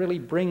really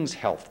brings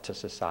health to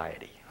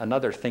society?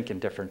 Another think in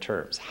different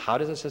terms. How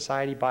does a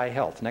society buy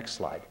health? Next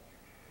slide.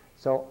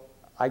 So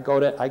I go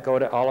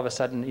to all of a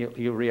sudden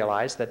you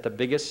realize that the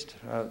biggest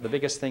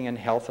thing in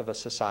health of a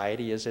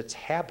society is its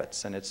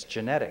habits and its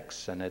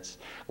genetics and its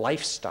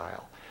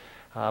lifestyle.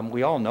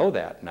 We all know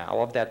that now.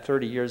 Of that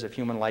 30 years of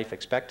human life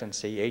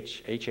expectancy,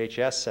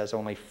 HHS says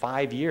only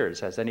 5 years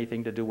has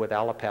anything to do with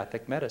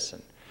allopathic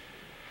medicine.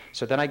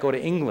 So then I go to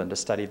England to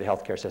study the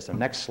healthcare system.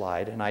 Next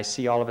slide, and I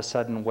see all of a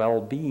sudden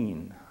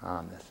well-being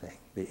on the thing.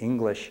 The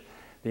English,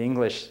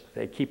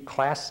 they keep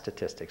class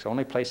statistics.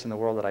 Only place in the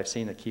world that I've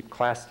seen that keep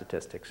class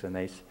statistics, and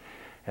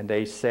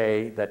they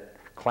say that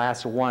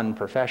class 1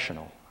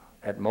 professional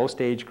at most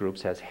age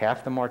groups has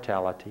half the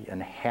mortality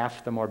and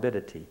half the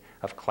morbidity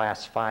of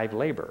class 5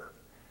 laborer.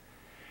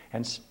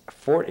 And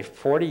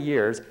 40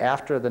 years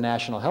after the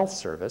National Health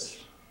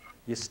Service,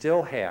 you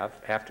still have,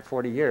 after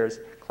 40 years,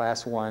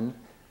 class 1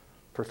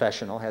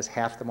 professional has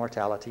half the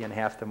mortality and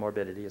half the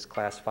morbidity as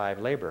class 5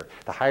 laborer.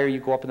 The higher you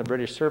go up in the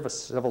British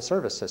civil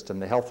service system,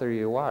 the healthier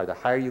you are. The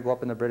higher you go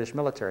up in the British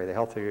military, the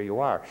healthier you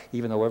are,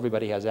 even though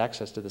everybody has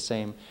access to the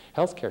same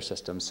healthcare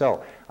system.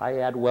 So I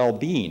add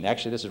well-being.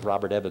 Actually, this is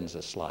Robert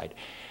Evans' slide.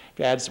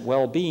 It adds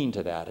well-being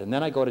to that. And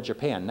then I go to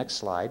Japan. Next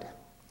slide.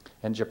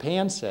 And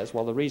Japan says,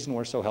 well, the reason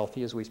we're so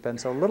healthy is we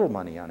spend so little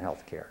money on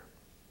healthcare.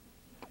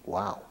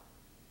 Wow.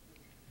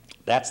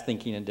 That's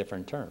thinking in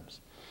different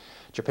terms.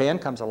 Japan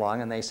comes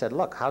along and they said,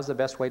 look, how's the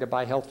best way to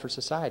buy health for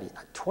society?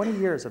 20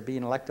 years of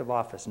being elective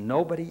office,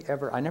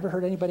 I never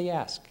heard anybody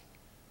ask,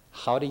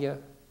 how do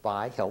you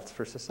buy health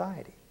for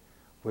society?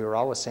 We were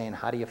always saying,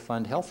 how do you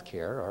fund health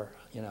care? Or,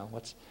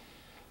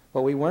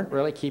 but we weren't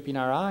really keeping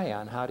our eye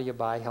on how do you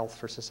buy health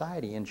for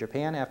society. In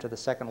Japan, after the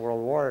Second World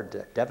War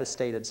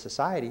devastated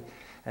society,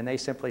 and they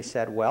simply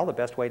said, well, the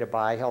best way to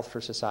buy health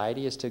for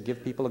society is to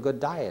give people a good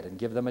diet and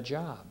give them a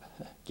job,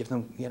 give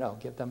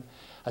them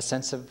a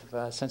sense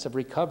of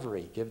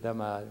recovery, give them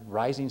a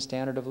rising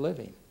standard of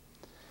living.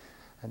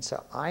 And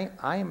so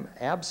I'm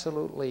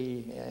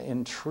absolutely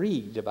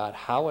intrigued about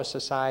how a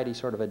society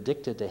sort of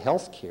addicted to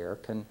health care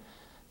can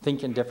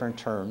think in different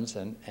terms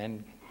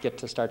and get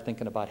to start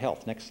thinking about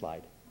health. Next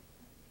slide.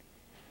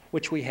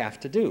 Which we have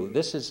to do.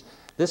 This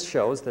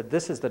shows that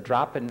this is the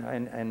drop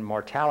in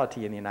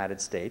mortality in the United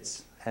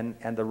States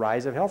and the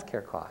rise of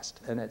healthcare cost.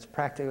 And there's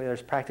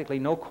practically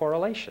no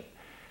correlation.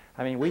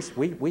 I mean,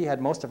 we had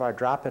most of our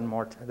drop in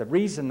mortality. The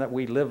reason that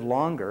we live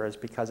longer is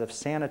because of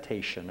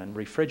sanitation and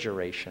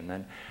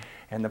refrigeration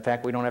and the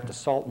fact we don't have to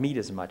salt meat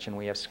as much and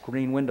we have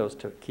screen windows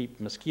to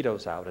keep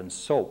mosquitoes out and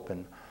soap.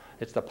 And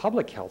it's the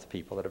public health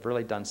people that have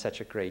really done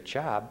such a great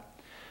job.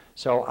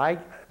 So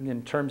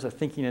in terms of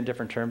thinking in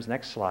different terms,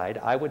 next slide,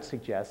 I would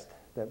suggest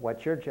that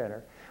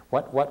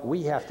what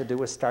we have to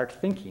do is start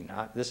thinking.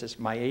 This is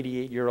my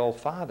 88-year-old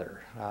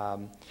father.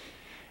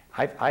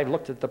 I've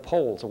looked at the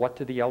polls. What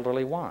do the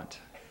elderly want?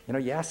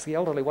 You ask the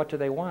elderly what do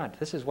they want.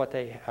 This is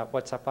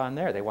what's up on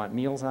there. They want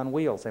Meals on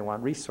Wheels. They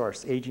want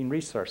aging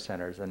resource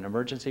centers and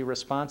emergency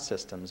response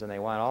systems, and they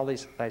want all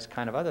these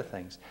kind of other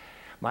things.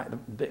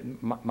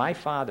 My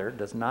father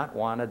does not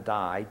want to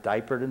die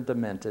diapered and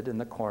demented in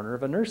the corner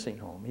of a nursing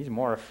home. He's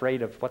more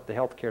afraid of what the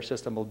healthcare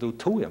system will do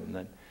to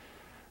him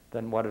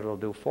than what it'll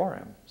do for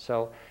him.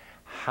 So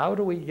how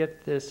do we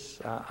get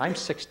this? I'm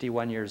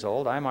 61 years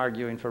old. I'm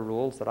arguing for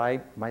rules that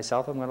I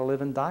myself am going to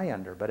live and die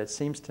under. But it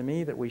seems to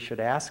me that we should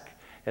ask,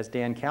 as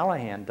Dan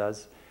Callahan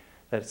does,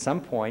 that at some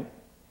point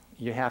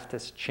you have to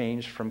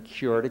change from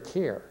cure to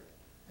care.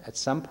 At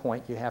some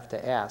point you have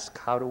to ask,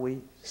 how do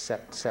we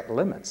set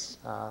limits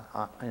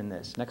in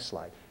this? Next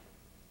slide.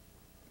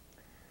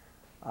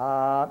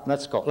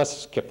 Let's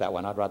skip that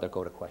one. I'd rather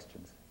go to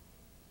questions.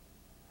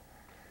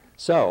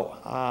 So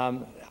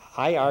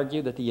I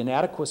argue that the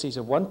inadequacies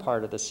of one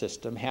part of the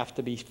system have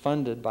to be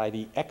funded by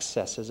the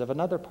excesses of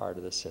another part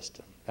of the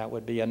system. That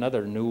would be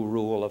another new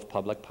rule of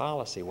public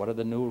policy. What are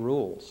the new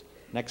rules?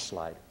 Next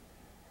slide.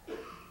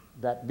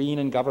 That being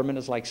in government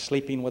is like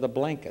sleeping with a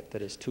blanket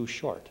that is too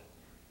short.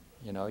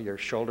 You know, your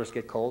shoulders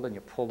get cold and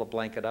you pull the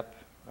blanket up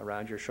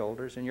around your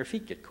shoulders and your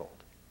feet get cold.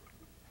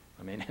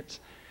 I mean, it's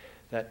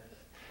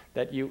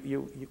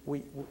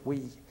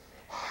we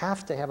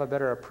have to have a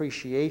better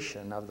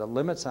appreciation of the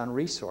limits on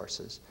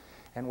resources,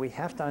 and we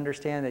have to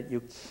understand that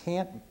you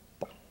can't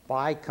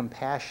buy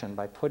compassion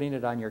by putting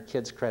it on your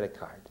kid's credit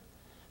card.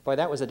 Boy,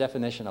 that was a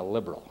definition of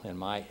liberal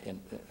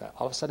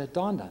all of a sudden it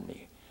dawned on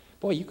me.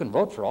 Boy, you can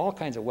vote for all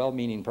kinds of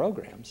well-meaning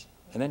programs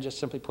and then just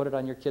simply put it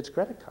on your kid's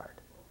credit card.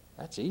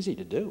 That's easy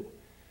to do.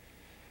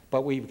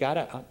 But we've got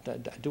to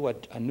do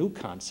a new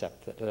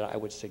concept that I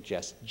would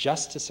suggest,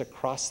 justice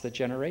across the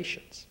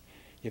generations.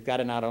 You've got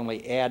to not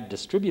only add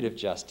distributive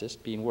justice,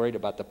 being worried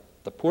about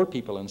the poor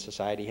people in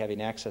society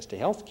having access to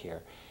health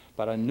care,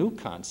 but a new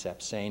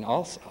concept saying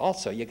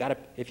also you got to,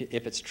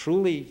 if it's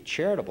truly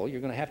charitable,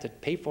 you're going to have to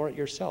pay for it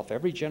yourself.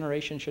 Every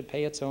generation should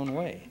pay its own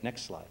way.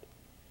 Next slide.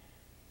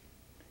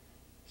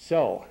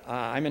 So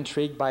I'm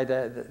intrigued by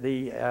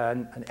the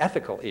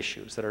ethical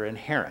issues that are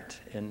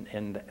inherent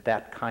in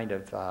that kind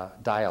of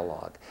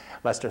dialogue.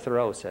 Lester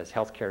Thoreau says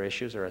healthcare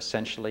issues are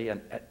essentially, a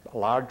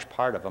large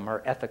part of them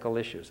are ethical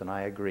issues, and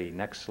I agree.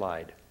 Next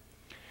slide.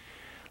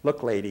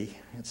 Look, lady,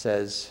 it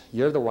says,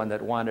 you're the one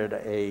that wanted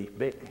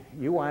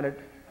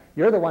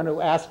you're the one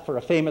who asked for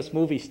a famous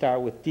movie star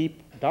with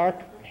deep,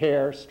 dark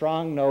hair,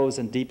 strong nose,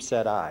 and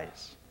deep-set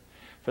eyes.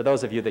 For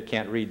those of you that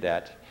can't read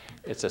that,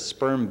 it's a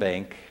sperm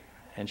bank,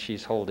 and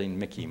she's holding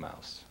Mickey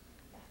Mouse.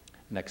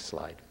 Next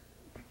slide.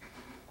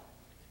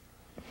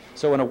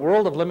 So in a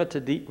world of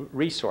limited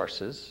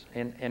resources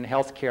in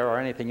healthcare or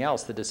anything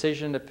else,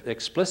 the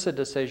explicit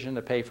decision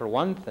to pay for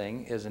one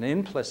thing is an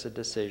implicit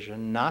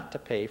decision not to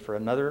pay for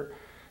another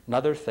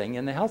thing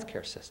in the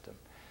healthcare system.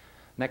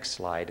 Next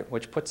slide,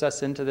 which puts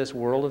us into this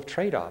world of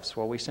trade-offs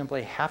where we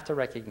simply have to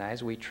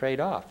recognize we trade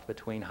off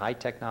between high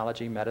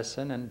technology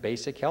medicine and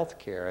basic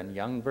healthcare and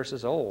young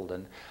versus old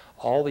and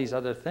all these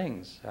other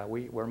things.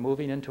 We're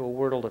moving into a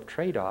world of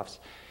trade-offs,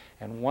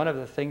 and one of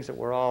the things that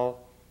we're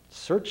all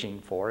searching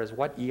for is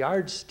what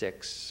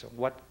yardsticks,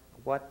 what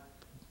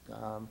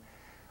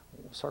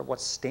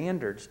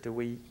standards do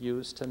we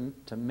use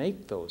to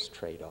make those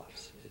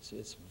trade-offs?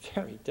 It's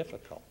very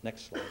difficult.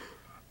 Next slide.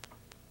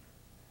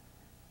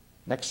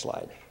 Next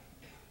slide.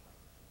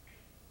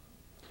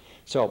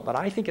 So, but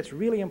I think it's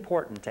really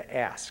important to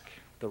ask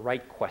the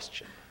right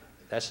question.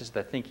 This is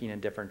the thinking in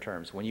different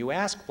terms. When you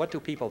ask, what do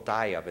people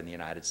die of in the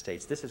United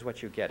States, this is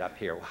what you get up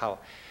here. How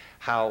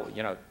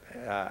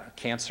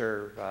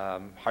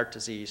cancer, heart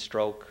disease,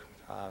 stroke,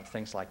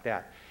 things like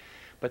that.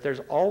 But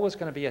there's always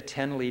going to be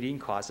 10 leading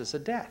causes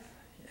of death.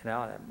 You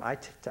know,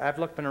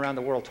 I've been around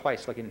the world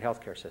twice looking at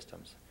healthcare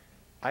systems.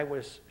 I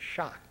was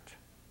shocked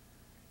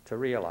to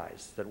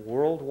realize that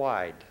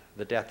worldwide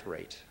the death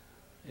rate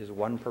is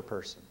 1 per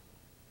person.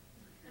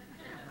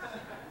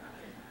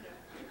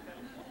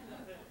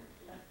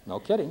 No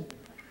kidding.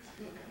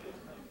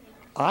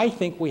 I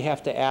think we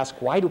have to ask,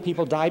 why do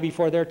people die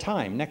before their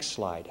time? Next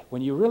slide.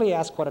 When you really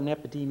ask what an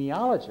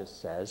epidemiologist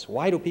says,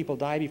 why do people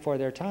die before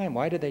their time?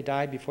 Why do they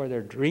die before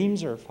their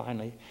dreams are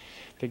finally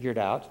figured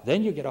out?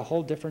 Then you get a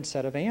whole different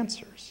set of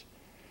answers.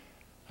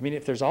 I mean,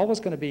 if there's always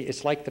going to be,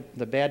 it's like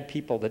the bad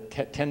people, the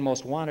 10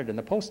 most wanted in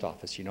the post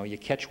office. You know, you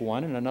catch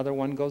one and another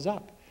one goes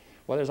up.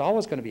 Well, there's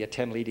always going to be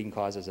 10 leading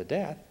causes of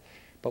death.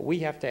 But we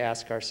have to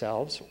ask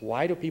ourselves,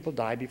 why do people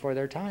die before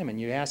their time? And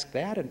you ask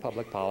that in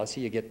public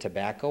policy, you get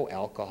tobacco,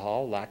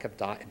 alcohol, lack of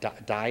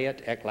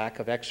diet, lack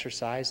of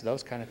exercise,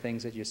 those kind of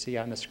things that you see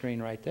on the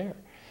screen right there.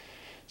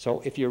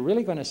 So if you're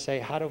really going to say,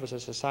 how does a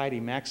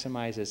society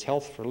maximize its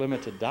health for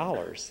limited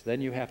dollars,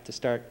 then you have to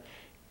start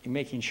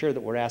making sure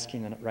that we're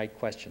asking the right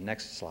question.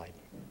 Next slide.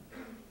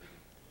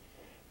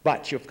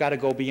 But you've got to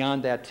go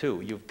beyond that too.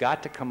 You've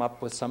got to come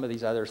up with some of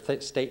these other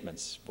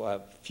statements.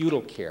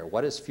 Feudal care.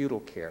 What is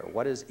feudal care?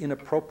 What is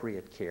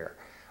inappropriate care?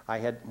 I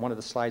had one of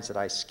the slides that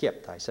I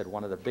skipped. I said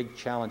one of the big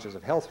challenges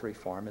of health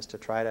reform is to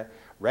try to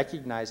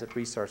recognize that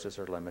resources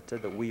are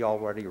limited, that we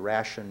already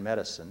ration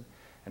medicine.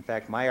 In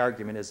fact, my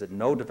argument is that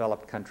no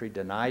developed country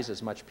denies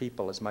as much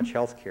people as much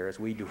health care as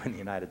we do in the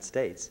United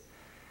States.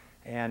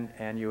 And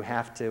you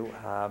have to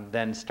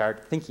then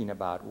start thinking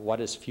about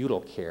what is feudal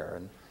care.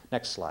 And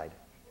next slide.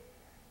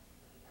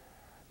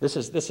 This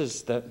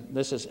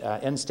is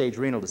end-stage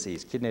renal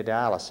disease, kidney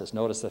dialysis.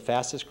 Notice the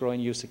fastest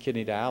growing use of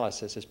kidney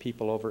dialysis is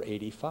people over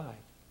 85.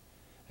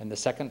 And the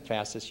second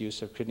fastest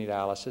use of kidney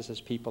dialysis is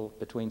people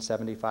between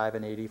 75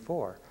 and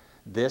 84.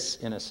 This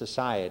in a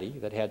society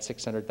that had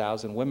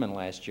 600,000 women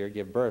last year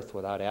give birth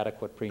without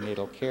adequate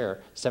prenatal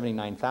care,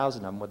 79,000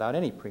 of them without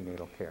any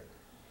prenatal care.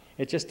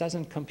 It just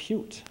doesn't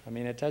compute. I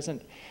mean, it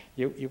doesn't,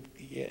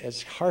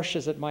 as harsh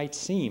as it might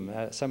seem,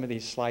 some of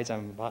these slides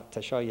I'm about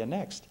to show you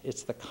next,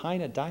 it's the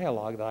kind of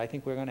dialogue that I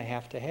think we're going to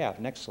have.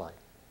 Next slide.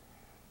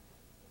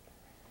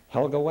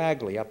 Helga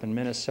Wagley up in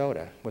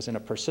Minnesota was in a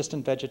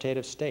persistent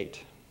vegetative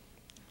state.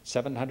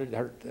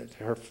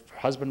 Her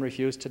husband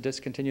refused to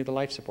discontinue the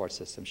life support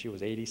system. She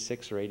was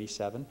 86 or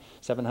 87.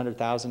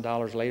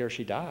 $700,000 later,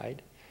 she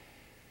died.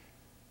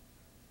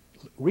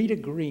 Rita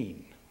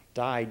Green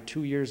died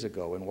 2 years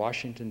ago in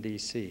Washington,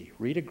 D.C.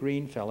 Rita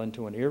Green fell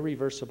into an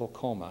irreversible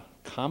coma,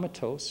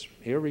 comatose,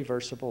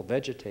 irreversible,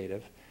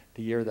 vegetative,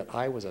 the year that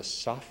I was a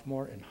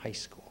sophomore in high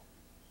school.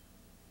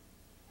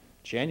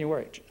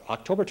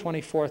 October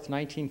 24th,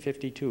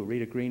 1952,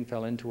 Rita Green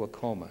fell into a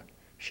coma.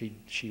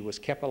 She was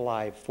kept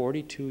alive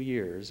 42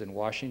 years in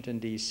Washington,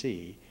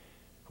 D.C.,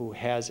 who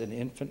has an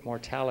infant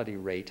mortality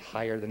rate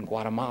higher than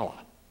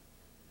Guatemala.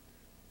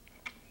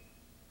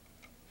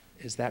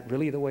 Is that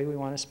really the way we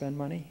want to spend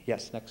money?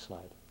 Yes, next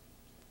slide.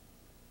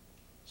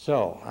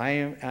 So I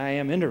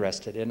am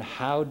interested in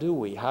how do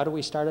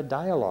we start a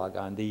dialogue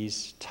on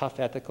these tough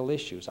ethical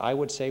issues. I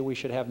would say we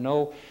should have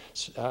no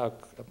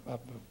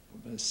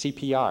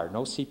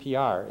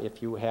CPR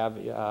if you have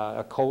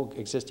a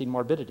coexisting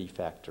morbidity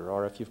factor,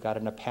 or if you've got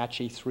an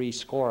Apache 3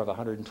 score of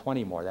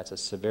 120 more. That's a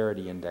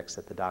severity index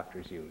that the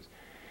doctors use.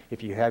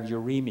 If you have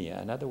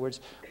uremia, in other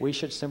words, we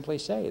should simply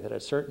say that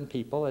at certain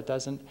people it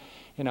doesn't,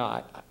 you know,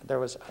 I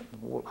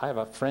have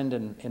a friend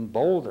in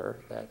Boulder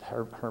that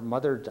her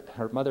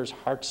mother's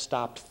heart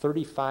stopped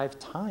 35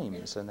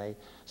 times, and they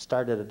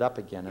started it up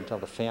again until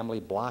the family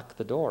blocked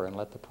the door and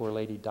let the poor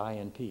lady die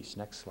in peace.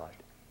 Next slide.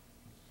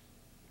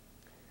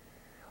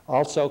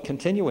 Also,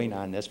 continuing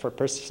on this, for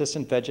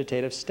persistent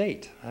vegetative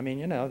state. I mean,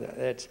 you know,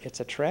 it's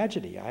a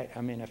tragedy.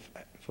 I mean, if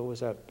it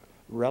was a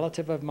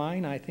relative of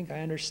mine, I think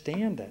I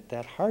understand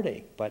that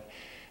heartache, but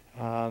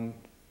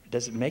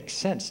does it make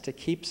sense to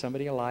keep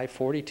somebody alive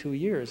 42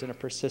 years in a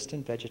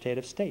persistent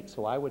vegetative state?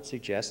 So I would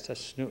suggest,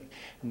 you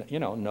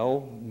know,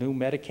 no new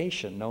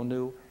medication, no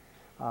new,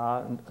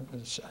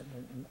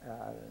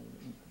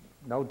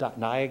 no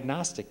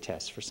diagnostic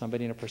tests for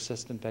somebody in a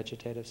persistent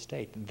vegetative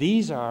state.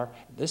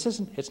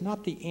 It's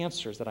not the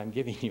answers that I'm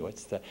giving you,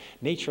 it's the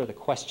nature of the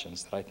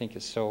questions that I think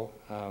is so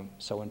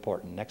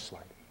important. Next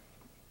slide.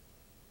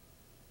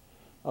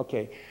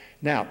 Okay,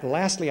 now,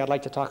 lastly, I'd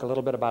like to talk a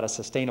little bit about a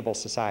sustainable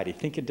society.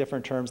 Think in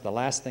different terms. The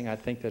last thing I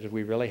think that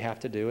we really have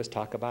to do is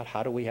talk about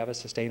how do we have a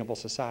sustainable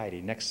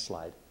society. Next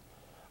slide.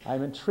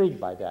 I'm intrigued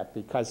by that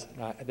because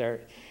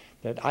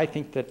I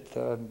think that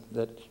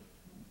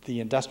the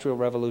Industrial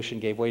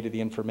Revolution gave way to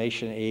the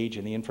information age,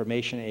 and the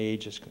information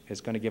age is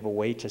going to give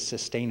way to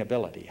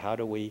sustainability. How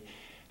do we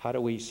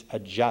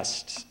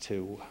adjust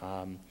to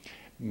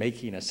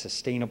making a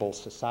sustainable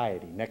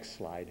society? Next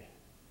slide.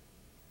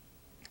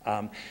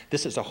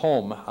 This is a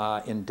home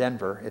in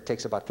Denver. It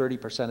takes about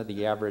 30% of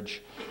the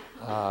average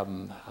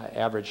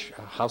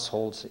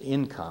household's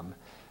income.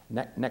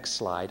 Next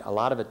slide. A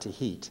lot of it to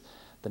heat.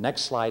 The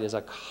next slide is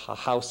a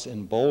house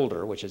in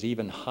Boulder, which is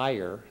even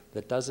higher,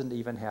 that doesn't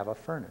even have a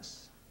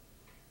furnace.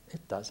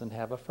 It doesn't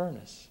have a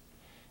furnace.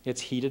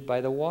 It's heated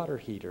by the water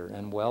heater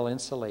and well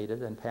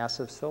insulated and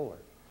passive solar.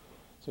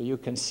 So you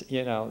can,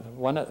 you know,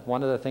 one of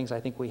the things I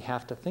think we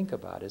have to think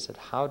about is that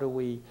how do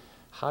we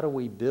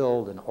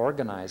build and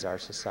organize our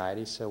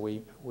society so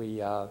we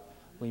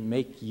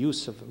make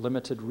use of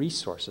limited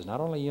resources, not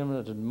only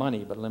limited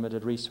money, but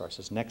limited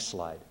resources. Next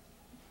slide.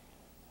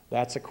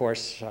 That's, of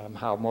course,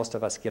 how most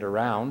of us get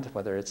around,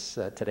 whether it's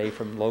today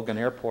from Logan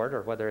Airport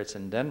or whether it's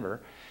in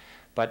Denver.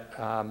 But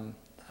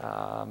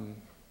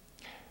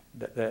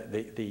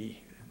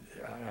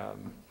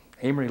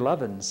Amory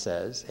Lovins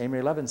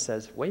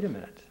says, wait a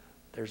minute,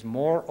 there's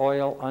more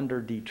oil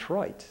under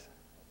Detroit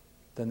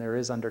than there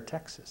is under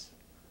Texas.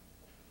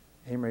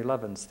 Amory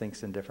Lovins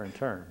thinks in different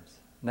terms.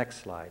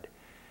 Next slide.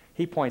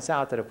 He points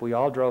out that if we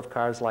all drove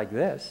cars like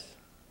this,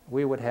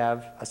 we would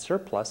have a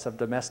surplus of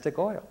domestic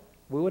oil.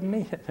 We wouldn't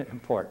need to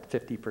import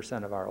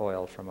 50% of our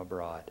oil from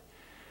abroad.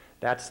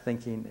 That's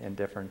thinking in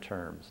different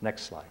terms.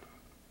 Next slide.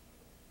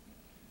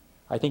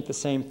 I think the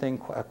same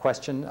thing, a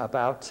question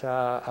about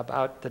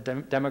the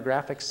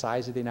demographic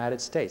size of the United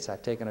States.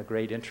 I've taken a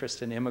great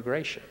interest in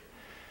immigration.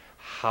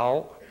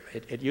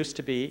 It used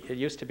to be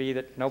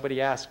that nobody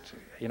asked,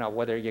 you know,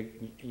 whether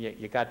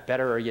you got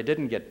better or you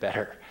didn't get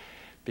better,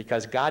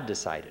 because God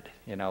decided.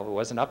 You know, it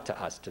wasn't up to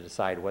us to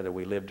decide whether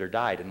we lived or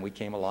died, and we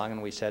came along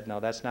and we said, no,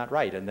 that's not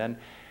right. And then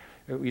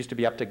it used to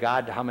be up to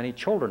God how many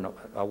children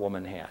a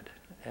woman had.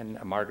 And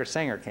Margaret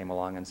Sanger came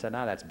along and said,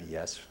 no, that's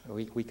BS.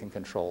 We can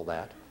control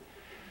that.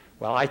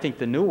 Well, I think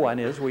the new one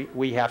is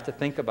we have to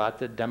think about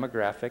the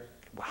demographic.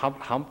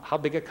 How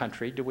big a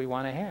country do we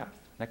want to have?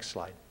 Next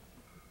slide.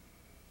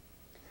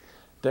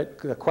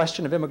 The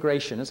question of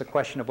immigration is a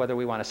question of whether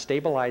we want to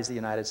stabilize the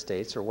United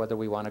States or whether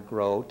we want to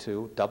grow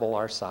to double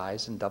our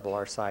size and double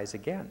our size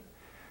again.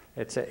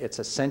 It's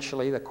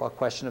essentially the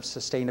question of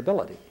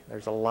sustainability.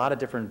 There's a lot of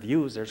different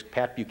views. There's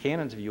Pat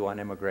Buchanan's view on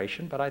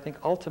immigration, but I think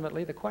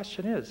ultimately the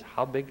question is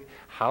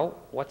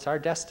what's our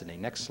destiny?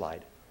 Next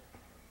slide.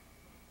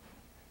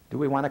 Do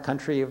we want a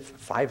country of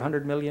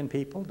 500 million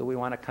people? Do we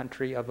want a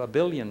country of 1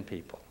 billion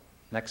people?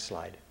 Next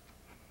slide.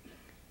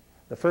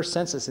 The first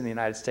census in the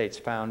United States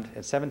found,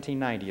 in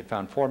 1790, it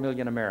found 4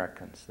 million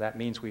Americans. That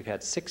means we've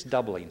had 6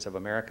 doublings of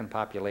American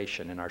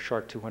population in our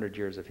short 200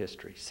 years of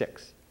history.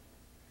 6.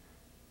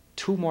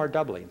 2 more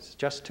doublings,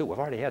 just 2. We've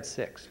already had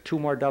 6. 2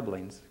 more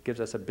doublings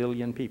gives us 1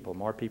 billion people,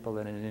 more people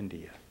than in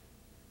India.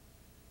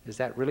 Is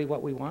that really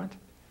what we want?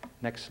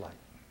 Next slide.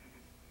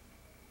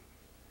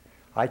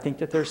 I think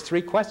that there's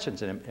 3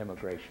 questions in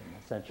immigration,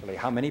 essentially.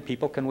 How many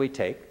people can we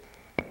take?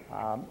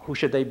 Who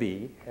should they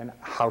be? And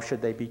how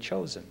should they be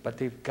chosen? But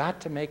they've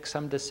got to make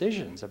some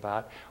decisions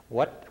about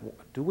what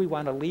do we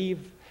want to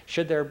leave?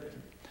 Should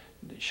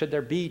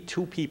there be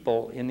 2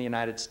 people in the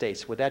United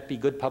States? Would that be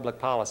good public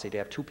policy to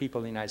have 2 people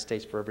in the United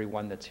States for every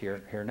one that's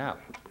here now?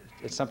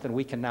 It's something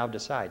we can now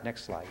decide.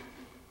 Next slide.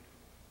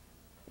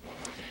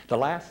 The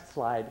last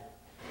slide,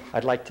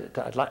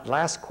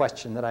 last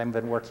question that I've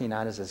been working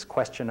on is this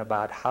question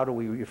about how do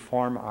we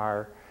reform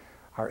our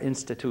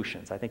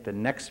institutions. I think the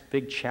next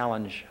big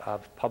challenge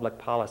of public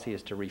policy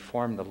is to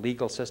reform the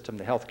legal system,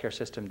 the healthcare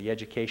system, the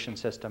education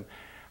system.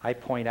 I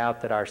point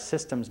out that our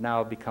systems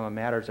now become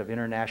matters of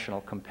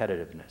international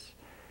competitiveness.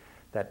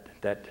 That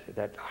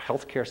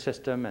healthcare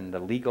system and the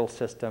legal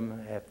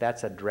system, if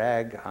that's a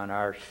drag on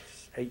our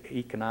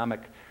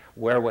economic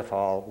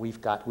wherewithal,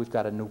 we've got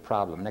a new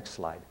problem. Next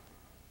slide.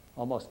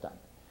 Almost done.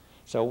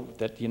 So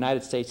that the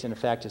United States, in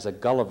effect, is a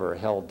Gulliver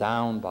held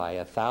down by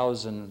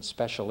 1,000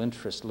 special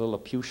interest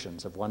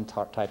Lilliputians of one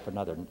type or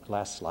another.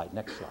 Last slide.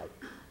 Next slide.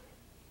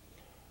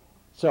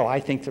 So I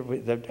think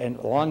and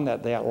along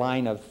that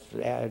line of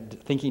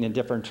thinking in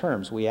different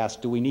terms, we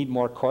ask, do we need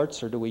more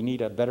courts or do we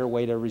need a better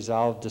way to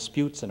resolve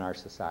disputes in our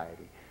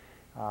society,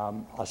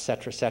 et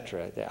cetera, et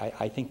cetera.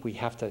 I think we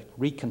have to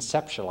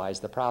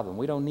reconceptualize the problem.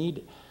 We don't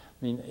need,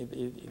 I mean,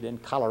 in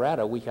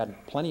Colorado, we had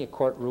plenty of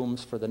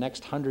courtrooms for the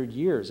next 100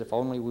 years if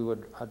only we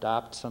would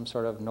adopt some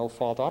sort of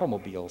no-fault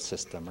automobile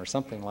system or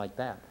something like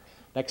that.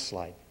 Next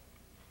slide.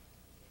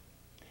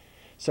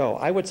 So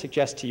I would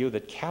suggest to you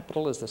that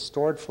capital is the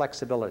stored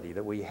flexibility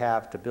that we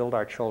have to build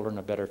our children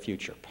a better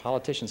future.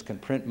 Politicians can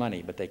print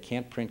money, but they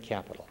can't print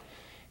capital.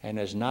 And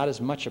there's not as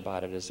much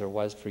about it as there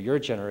was for your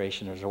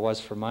generation as there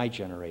was for my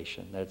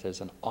generation. That there's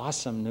an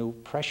awesome new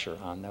pressure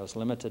on those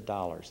limited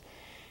dollars.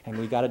 And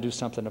we've got to do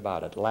something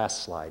about it.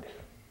 Last slide.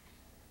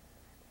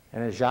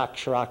 And as Jacques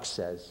Chirac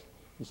says,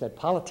 he said,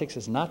 politics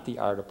is not the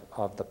art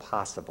of the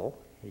possible.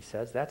 He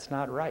says, that's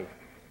not right.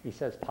 He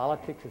says,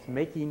 politics is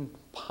making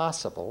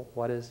possible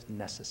what is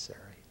necessary.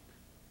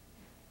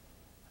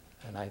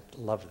 And I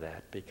love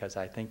that because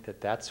I think that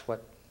that's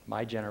what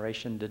my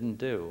generation didn't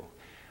do.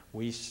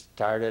 We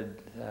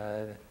started,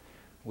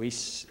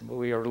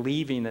 we are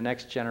leaving the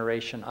next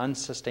generation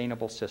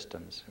unsustainable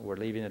systems. We're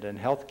leaving it in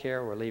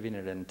healthcare, we're leaving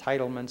it in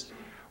entitlements,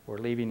 we're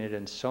leaving it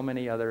in so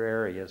many other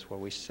areas where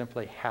we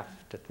simply have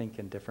to think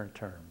in different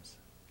terms.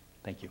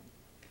 Thank you.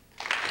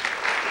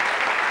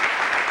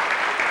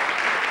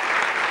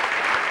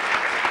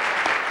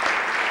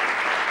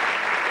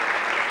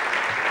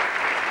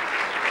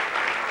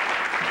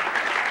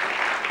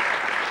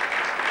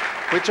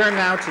 We turn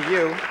now to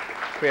you.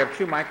 We have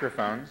 2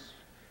 microphones.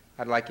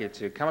 I'd like you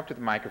to come up to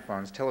the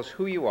microphones, tell us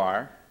who you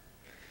are,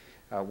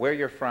 where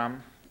you're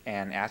from,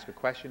 and ask a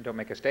question. Don't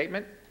make a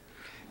statement.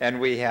 And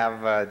we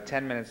have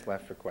 10 minutes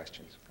left for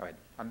questions. Go ahead.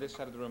 On this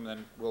side of the room,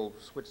 then we'll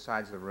switch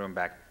sides of the room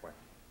back.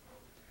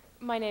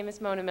 My name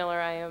is Mona Miller.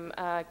 I am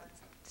a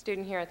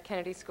student here at the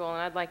Kennedy School,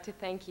 and I'd like to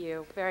thank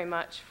you very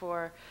much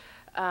for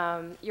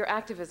your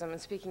activism and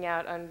speaking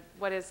out on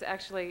what is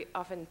actually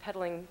often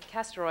peddling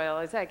castor oil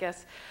is, I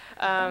guess,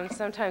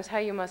 sometimes how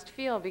you must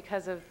feel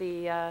because of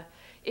the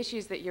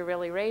issues that you're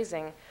really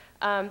raising.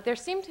 There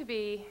seemed to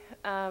be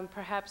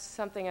perhaps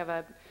something of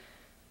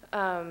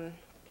a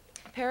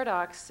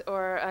paradox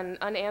or an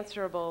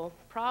unanswerable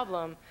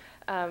problem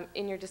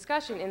in your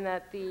discussion in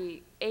that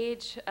the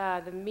age,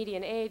 the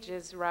median age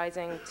is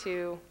rising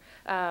to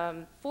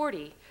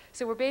 40.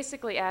 So we're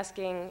basically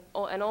asking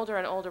an older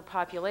and older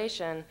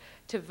population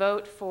to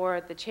vote for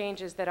the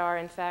changes that are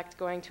in fact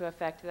going to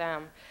affect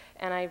them.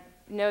 And I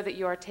know that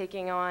you are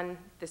taking on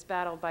this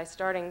battle by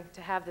starting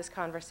to have this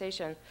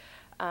conversation.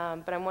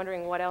 But I'm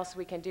wondering what else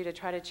we can do to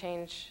try to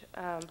change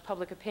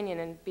public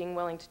opinion and being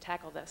willing to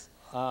tackle this.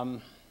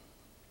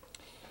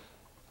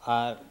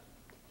 I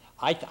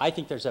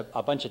think there's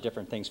a bunch of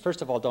different things.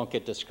 First of all, don't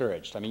get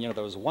discouraged. I mean,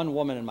 there was one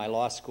woman in my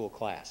law school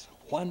class.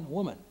 One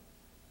woman.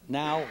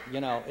 Now,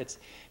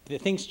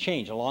 things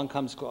change. Along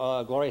comes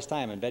Gloria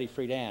Steinem and Betty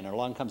Friedan, or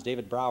along comes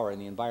David Brower in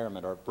the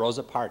environment, or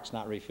Rosa Parks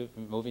not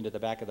moving to the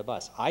back of the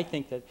bus. I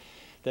think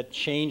that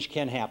change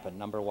can happen,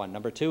 number one.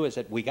 Number two is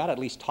that we got to at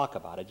least talk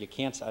about it. You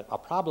can't, a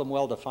problem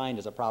well defined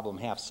is a problem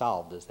half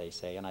solved, as they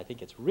say, and I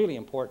think it's really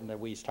important that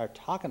we start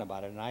talking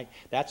about it, and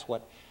that's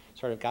what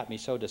sort of got me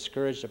so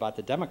discouraged about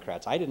the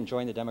Democrats. I didn't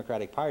join the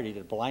Democratic Party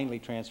to blindly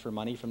transfer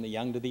money from the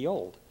young to the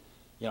old.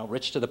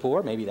 Rich to the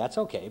poor, maybe that's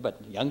okay, but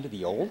young to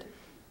the old?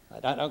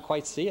 I don't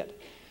quite see it.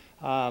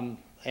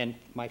 And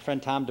my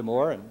friend Tom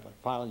DeMore, and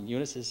following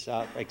Eunice's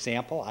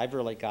example,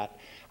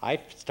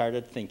 I've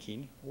started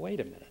thinking, wait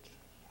a minute.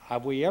 Are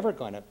we ever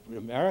going to,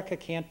 America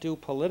can't do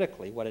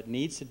politically what it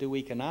needs to do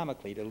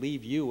economically to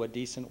leave you a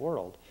decent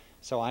world.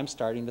 So I'm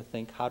starting to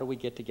think, how do we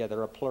get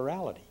together a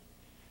plurality?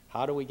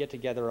 How do we get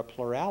together a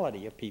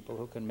plurality of people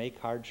who can make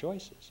hard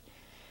choices?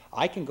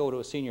 I can go to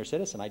a senior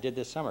citizen. I did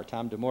this summer.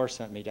 Tom DeMoore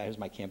sent me down, he was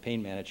my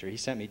campaign manager. He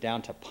sent me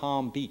down to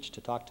Palm Beach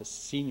to talk to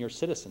senior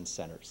citizen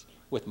centers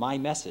with my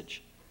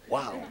message.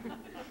 Wow.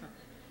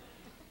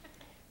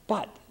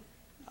 But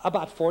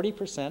about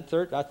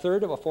 40%, a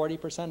third of a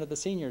 40% of the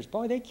seniors,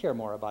 boy, they care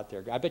more about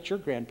their, I bet your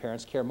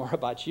grandparents care more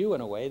about you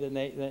in a way than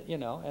you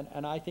know,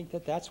 and I think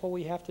that that's what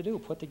we have to do,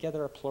 put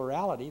together a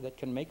plurality that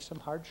can make some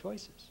hard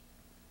choices.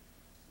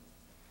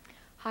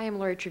 Hi, I'm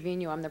Lori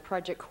Trevino. I'm the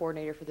project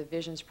coordinator for the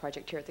Visions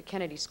Project here at the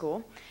Kennedy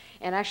School.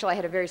 And actually, I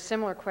had a very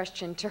similar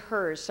question to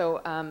hers.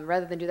 So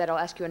rather than do that, I'll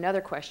ask you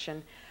another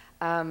question.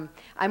 I'm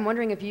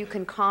wondering if you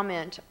can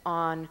comment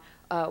on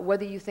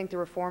whether you think the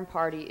Reform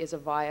Party is a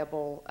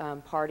viable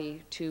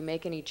party to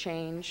make any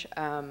change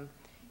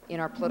in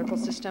our political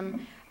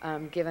system,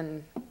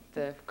 given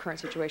the current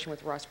situation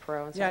with Ross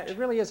Perot and such. Yeah, it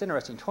really is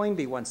interesting.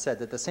 Toynbee once said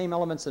that the same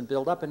elements that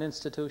build up an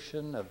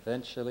institution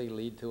eventually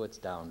lead to its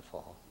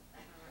downfall.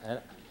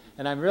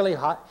 And I'm really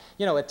hot.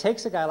 You know, it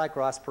takes a guy like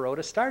Ross Perot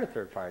to start a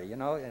third party, you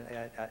know,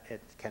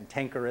 it's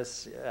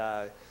cantankerous,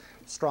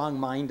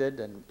 strong-minded,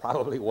 and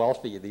probably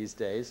wealthy these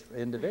days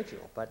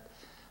individual. But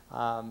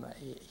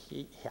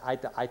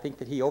I think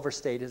that he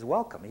overstayed his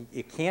welcome.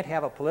 You can't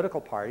have a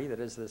political party that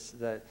is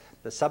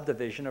the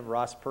subdivision of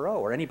Ross Perot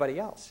or anybody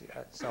else.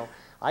 So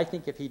I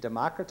think if he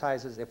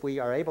democratizes, if we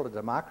are able to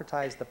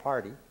democratize the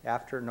party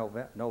after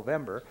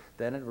November,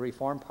 then a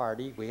Reform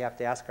Party, we have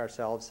to ask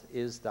ourselves,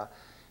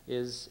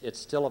 it's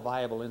still a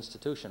viable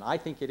institution? I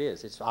think it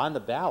is. It's on the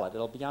ballot.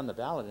 It'll be on the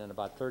ballot in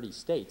about 30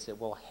 states. It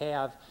will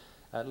have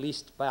at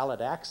least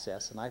ballot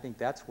access, and I think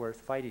that's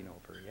worth fighting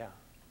over, yeah.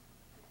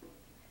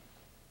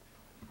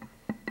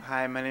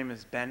 Hi, my name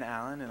is Ben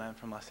Allen, and I'm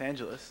from Los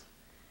Angeles.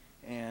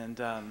 And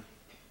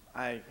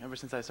ever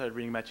since I started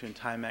reading about you in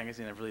Time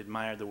magazine, I've really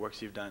admired the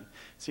works you've done.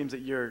 It seems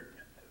that your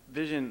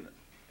vision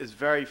is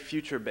very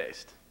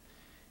future-based.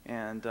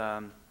 And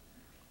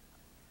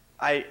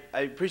I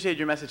appreciated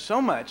your message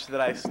so much that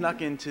I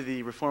snuck into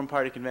the Reform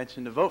Party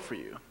convention to vote for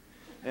you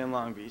in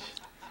Long Beach.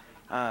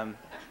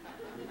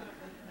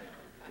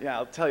 Yeah,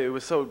 I'll tell you, it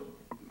was so,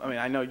 I mean,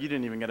 I know you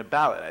didn't even get a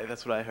ballot,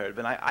 that's what I heard,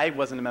 but I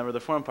wasn't a member of the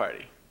Reform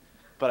Party,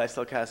 but I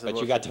still cast a vote.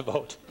 But you got to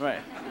vote. Right.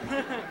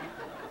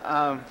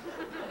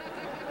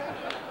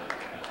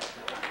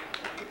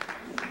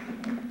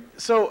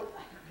 So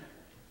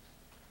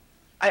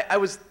I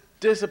was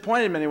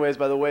disappointed in many ways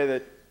by the way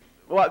that,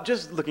 well,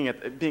 just looking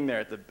at being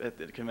there at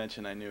the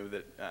convention, I knew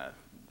that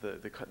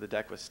the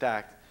deck was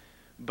stacked.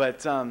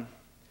 But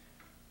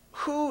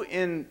who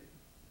in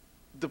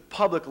the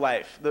public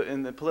life,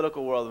 in the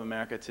political world of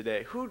America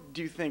today, who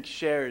do you think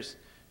shares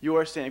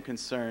your same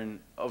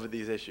concern over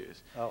these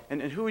issues? Oh. And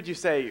who would you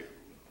say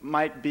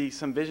might be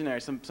some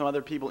visionaries, some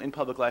other people in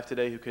public life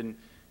today who can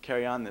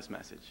carry on this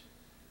message?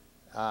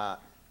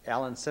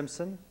 Alan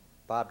Simpson,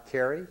 Bob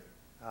Kerrey,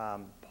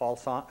 Paul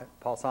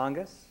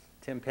Tsongas,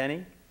 Tim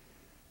Penny,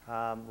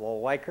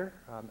 Lowell Weicker.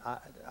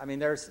 I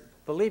mean,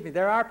 believe me,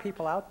 there are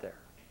people out there.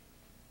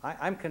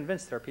 I'm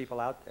convinced there are people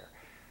out there.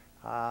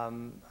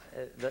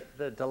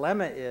 The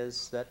dilemma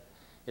is that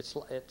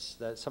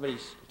somebody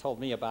told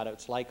me about it.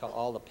 It's like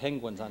all the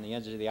penguins on the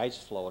edge of the ice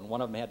floe, and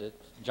one of them had to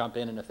jump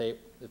in, and if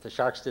the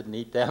sharks didn't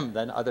eat them,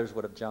 then others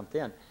would have jumped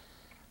in.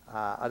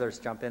 Others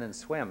jump in and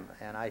swim,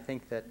 and I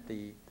think that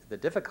the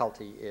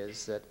difficulty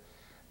is that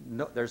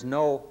there's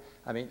no.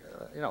 I mean,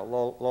 you know,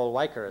 Lowell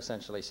Weicker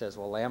essentially says,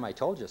 "Well, Lamb, I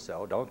told you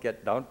so.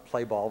 Don't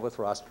play ball with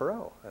Ross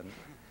Perot." And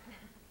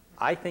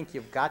I think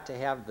you've got to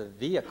have the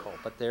vehicle,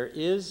 but there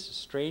is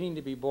straining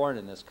to be born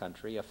in this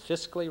country, a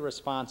fiscally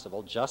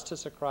responsible,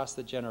 justice across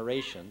the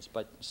generations,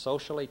 but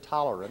socially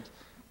tolerant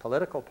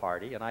political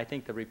party, and I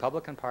think the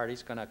Republican Party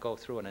is going to go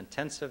through an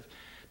intensive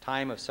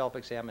time of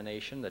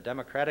self-examination. The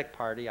Democratic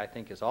Party, I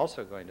think, is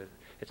also going to,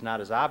 it's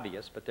not as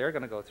obvious, but they're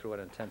going to go through an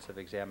intensive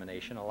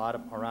examination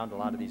around a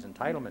lot of these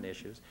entitlement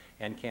issues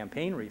and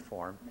campaign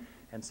reform.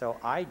 And so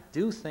I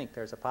do think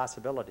there's a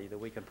possibility that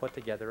we can put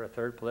together a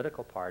third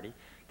political party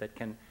that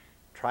can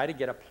try to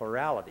get a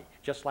plurality,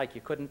 just like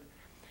you couldn't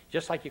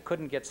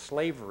get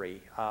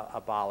slavery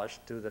abolished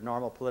through the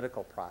normal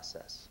political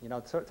process. You know,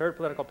 third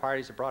political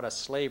parties have brought us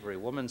slavery,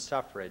 women's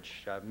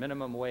suffrage,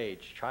 minimum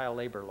wage, child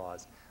labor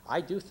laws. I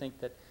do think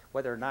that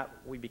whether or not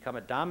we become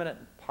a dominant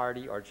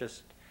party or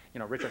just, you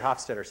know, Richard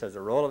Hofstadter says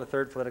the role of a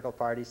third political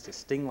party is to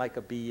sting like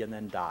a bee and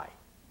then die.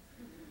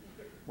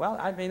 Well,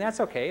 I mean, that's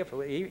okay.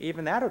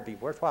 Even that would be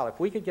worthwhile. If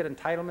we could get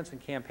entitlements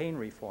and campaign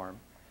reform,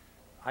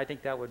 I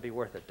think that would be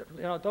worth it.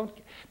 You know,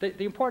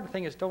 the important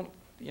thing is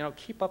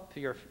keep up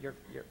your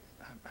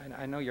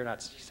I know you're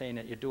not saying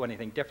that you do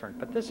anything different,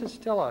 but this is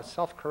still a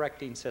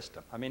self-correcting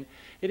system. I mean,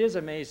 it is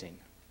amazing.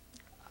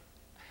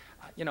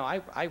 you know,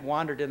 I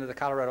wandered into the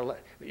Colorado,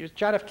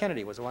 John F.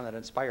 Kennedy was the one that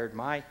inspired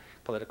my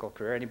political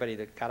career. Anybody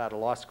that got out of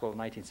law school in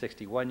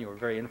 1961, you were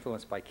very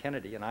influenced by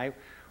Kennedy. And I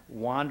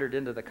wandered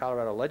into the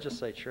Colorado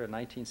legislature in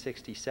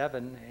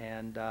 1967,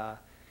 and I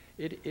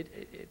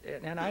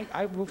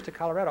moved to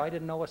Colorado. I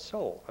didn't know a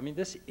soul. I mean,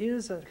 this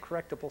is a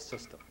correctable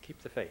system.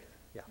 Keep the faith.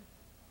 Yeah.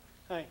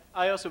 Hi.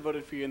 I also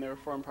voted for you in the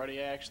Reform Party.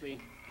 I actually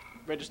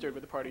registered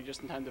with the party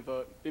just in time to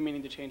vote. Been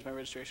meaning to change my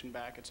registration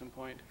back at some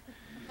point.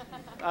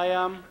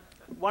 I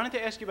wanted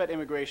to ask you about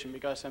immigration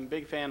because I'm a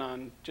big fan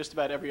on just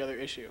about every other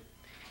issue.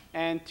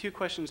 And two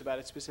questions about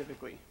it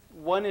specifically.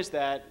 One is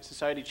that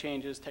society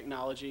changes,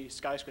 technology,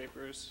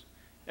 skyscrapers,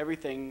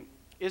 everything.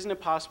 Isn't it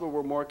possible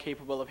we're more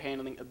capable of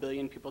handling 1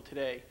 billion people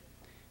today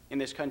in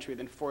this country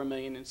than 4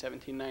 million in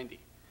 1790?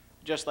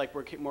 Just like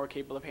we're more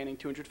capable of handling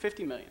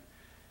 250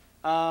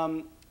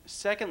 million.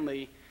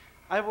 Secondly,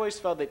 I've always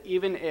felt that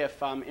even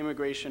if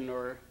immigration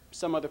or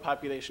some other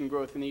population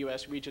growth in the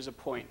U.S. reaches a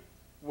point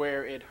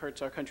where it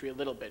hurts our country a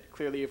little bit,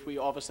 clearly if we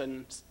all of a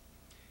sudden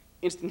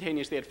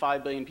instantaneously had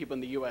 5 billion people in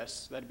the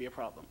U.S., that'd be a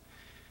problem.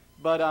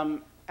 But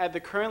at the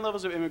current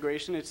levels of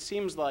immigration, it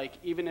seems like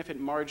even if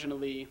it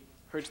marginally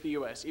hurts the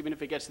U.S., even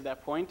if it gets to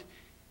that point,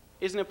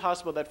 isn't it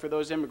possible that for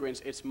those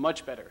immigrants, it's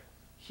much better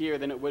here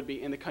than it would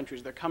be in the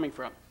countries they're coming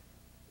from,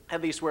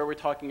 at least where we're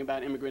talking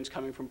about immigrants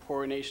coming from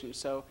poorer nations?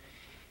 So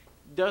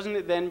doesn't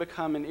it then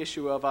become an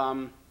issue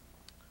of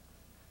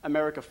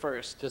America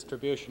first?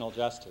 Distributional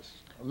justice.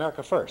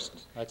 America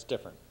first. That's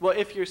different. Well,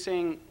 if you're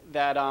saying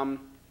that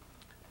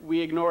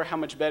we ignore how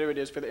much better it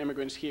is for the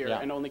immigrants here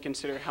Yeah. and only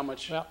consider how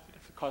much Well,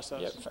 it costs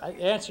us. Yeah,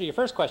 answer to your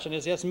first question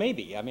is yes,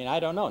 maybe. I mean, I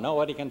don't know.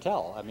 Nobody can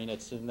tell. I mean,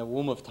 it's in the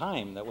womb of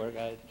time that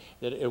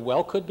that it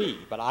well could be.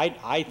 But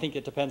I think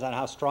it depends on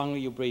how strongly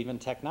you believe in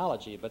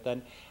technology. But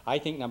then I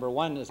think number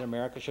one is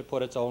America should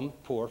put its own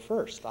poor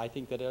first. I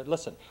think that,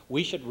 listen,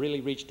 we should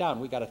really reach down.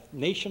 We got a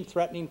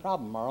nation-threatening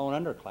problem, our own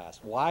underclass.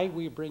 Why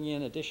we bring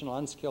in additional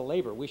unskilled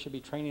labor? We should be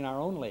training our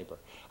own labor.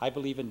 I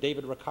believe in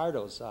David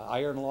Ricardo's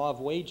iron law of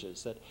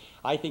wages. That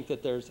I think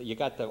that you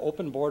got the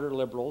open border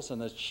liberals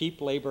and the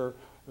cheap labor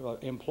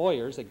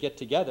employers that get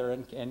together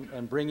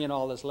and bring in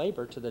all this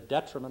labor to the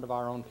detriment of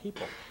our own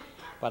people.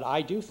 But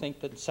I do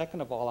think that, second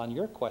of all, on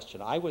your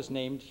question, I was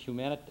named,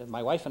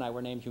 my wife and I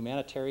were named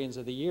Humanitarians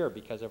of the Year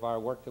because of our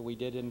work that we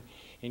did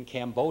in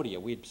Cambodia.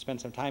 We'd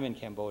spent some time in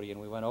Cambodia, and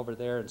we went over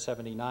there in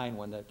 '79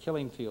 when the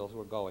killing fields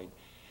were going.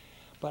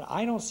 But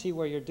I don't see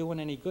where you're doing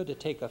any good to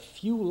take a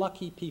few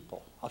lucky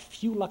people,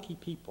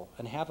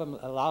 and have them,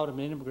 allow them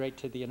to immigrate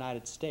to the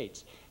United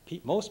States.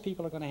 Most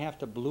people are going to have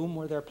to bloom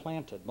where they're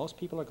planted. Most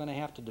people are going to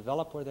have to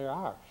develop where they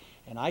are.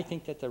 And I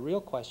think that the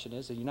real question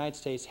is the United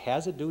States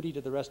has a duty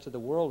to the rest of the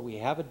world. We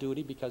have a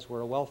duty because we're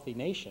a wealthy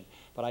nation.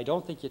 But I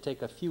don't think you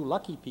take a few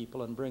lucky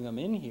people and bring them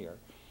in here.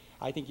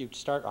 I think you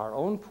start our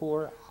own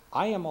poor.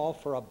 I am all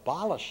for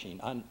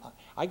abolishing.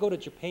 I go to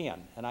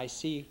Japan and I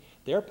see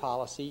their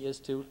policy is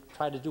to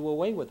try to do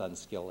away with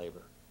unskilled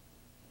labor.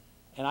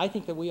 And I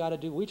think that we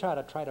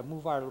try to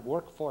move our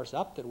workforce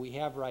up that we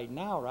have right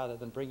now rather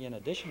than bring in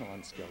additional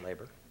unskilled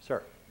labor.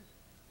 Sir.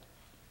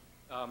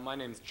 My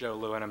name's Joe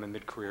Lewin. I'm a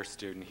mid-career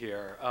student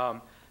here. I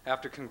have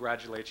to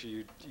congratulate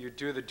you. You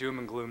do the doom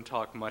and gloom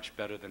talk much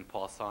better than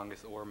Paul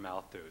Tsongas or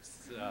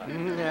Malthus.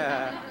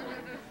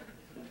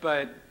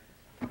 But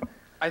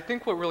I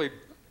think what really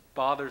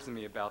bothers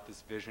me about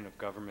this vision of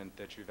government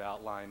that you've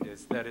outlined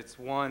is that it's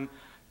one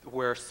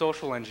where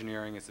social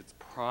engineering is its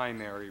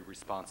primary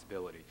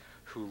responsibility.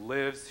 Who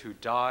lives, who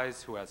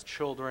dies, who has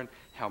children,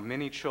 how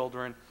many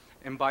children,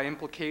 and by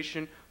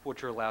implication,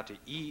 what you're allowed to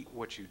eat,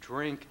 what you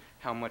drink,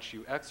 how much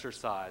you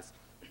exercise.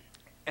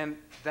 And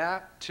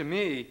that, to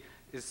me,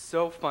 is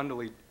so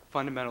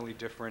fundamentally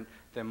different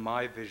than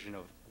my vision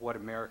of what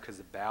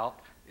America's about,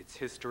 its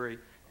history,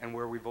 and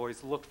where we've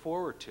always looked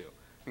forward to.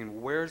 I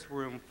mean, where's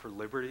room for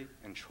liberty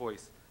and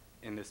choice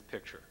in this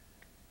picture?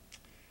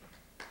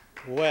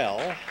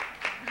 Well,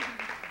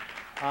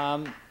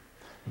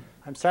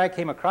 I'm sorry I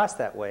came across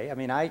that way. I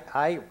mean,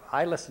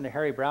 I listen to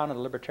Harry Browne of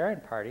the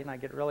Libertarian Party, and I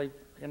get really,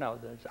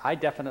 I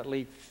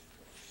definitely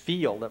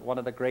feel that one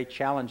of the great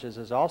challenges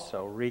is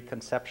also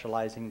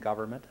reconceptualizing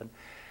government. And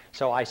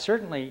so I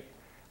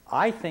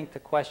think the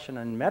question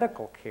in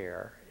medical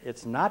care,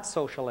 it's not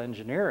social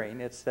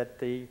engineering, it's that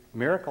the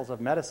miracles of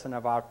medicine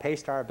have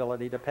outpaced our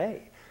ability to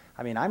pay.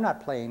 I mean, I'm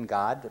not playing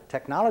God,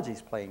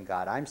 technology's playing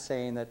God. I'm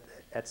saying that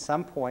at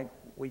some point,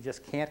 we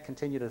just can't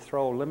continue to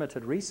throw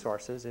limited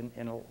resources in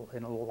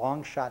a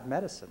long-shot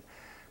medicine.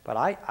 But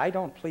I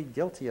don't plead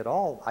guilty at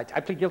all. I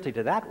plead guilty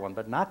to that one,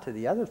 but not to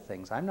the other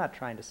things. I'm not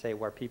trying to say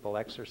where people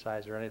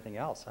exercise or anything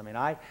else. I mean,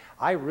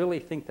 I really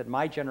think that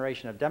my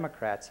generation of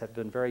Democrats have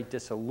been very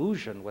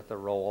disillusioned with the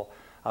role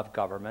of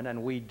government,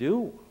 and we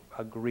do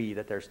agree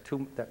that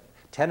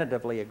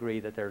tentatively agree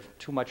that there's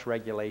too much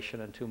regulation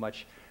and too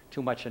much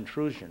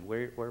intrusion.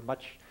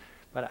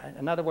 But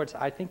in other words,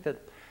 I think that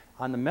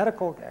on the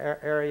medical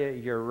area,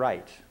 you're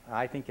right.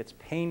 I think it's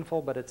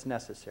painful, but it's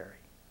necessary.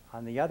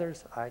 On the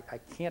others, I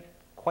can't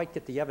quite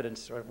get the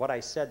evidence or what I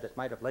said that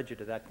might have led you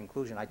to that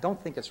conclusion. I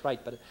don't think it's right,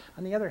 but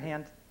on the other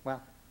hand,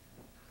 well,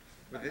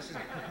 But this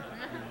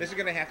is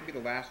going to have to be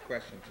the last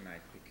question tonight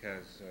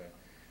because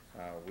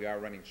we are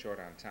running short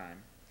on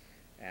time.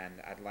 And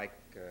I'd like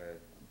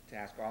to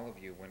ask all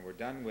of you, when we're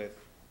done with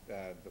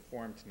the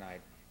forum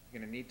tonight,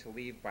 you're going to need to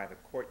leave by the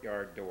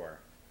courtyard door,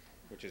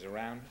 which is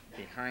around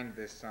behind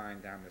this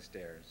sign down the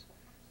stairs.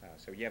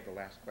 So you have the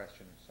last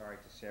question. Sorry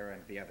to Sarah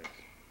and the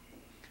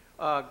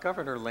others.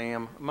 Governor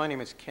Lamb, my name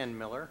is Ken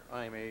Miller.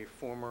 I'm a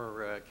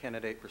former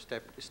candidate for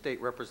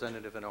state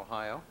representative in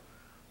Ohio.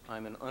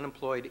 I'm an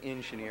unemployed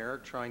engineer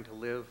trying to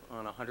live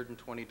on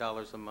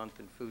 $120 a month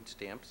in food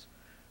stamps.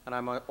 And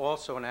I'm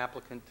also an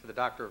applicant to the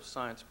Doctor of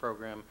Science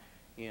program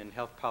in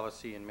Health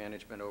Policy and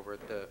Management over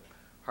at the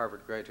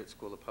Harvard Graduate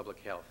School of Public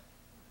Health.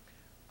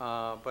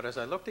 But as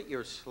I looked at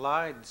your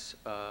slides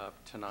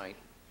tonight,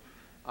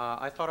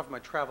 I thought of my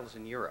travels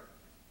in Europe.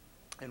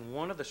 And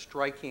one of the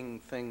striking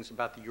things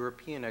about the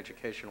European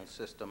educational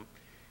system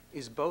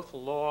is both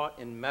law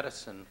and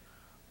medicine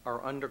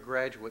are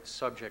undergraduate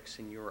subjects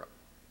in Europe.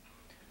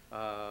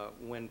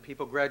 When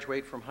people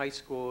graduate from high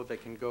school, they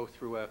can go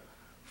through a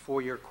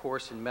 4-year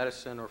course in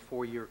medicine or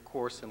 4-year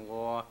course in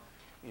law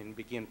and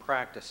begin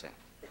practicing.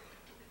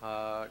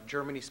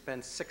 Germany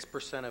spends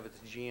 6% of its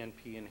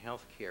GNP in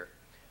healthcare.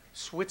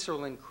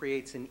 Switzerland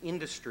creates an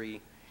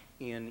industry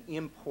in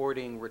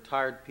importing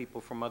retired people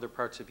from other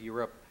parts of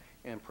Europe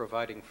and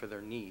providing for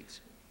their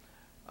needs.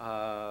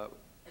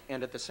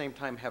 And at the same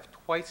time have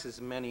twice as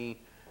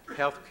many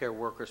healthcare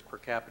workers per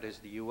capita as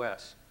the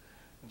US.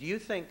 Do you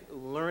think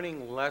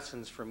learning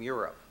lessons from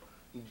Europe,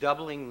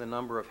 doubling the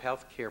number of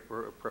healthcare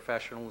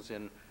professionals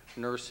in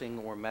nursing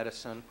or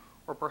medicine,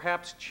 or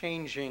perhaps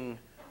changing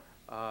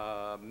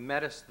the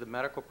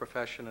medical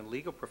profession and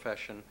legal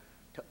profession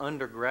to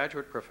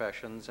undergraduate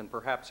professions and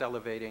perhaps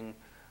elevating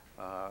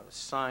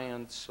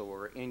science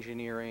or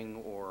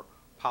engineering or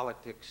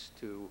politics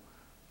to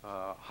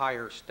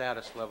higher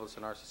status levels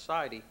in our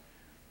society,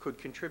 could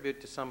contribute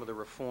to some of the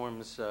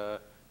reforms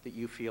that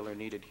you feel are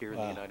needed here in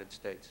the United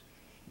States?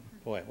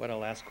 Boy, what a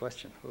last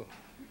question. Ooh.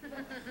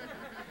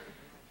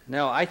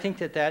 No, I think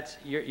that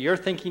you're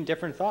thinking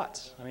different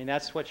thoughts. I mean,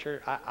 that's what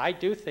I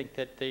do think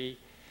that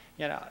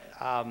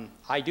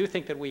I do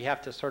think that we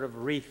have to sort of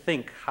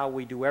rethink how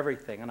we do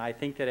everything. And I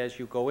think that as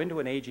you go into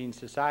an aging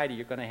society,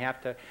 you're going to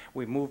have to,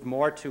 we've moved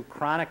more to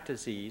chronic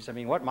disease. I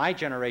mean, what my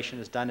generation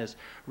has done is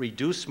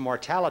reduce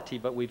mortality,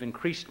 but we've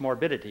increased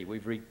morbidity.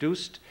 We've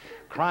reduced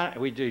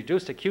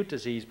acute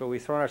disease, but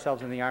we've thrown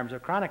ourselves in the arms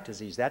of chronic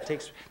disease. That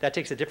takes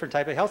a different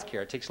type of health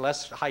care. It takes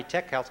less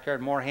high-tech health care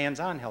and more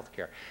hands-on health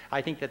care.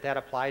 I think that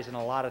applies in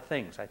a lot of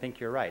things. I think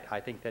you're right. I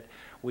think that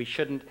we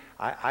shouldn't,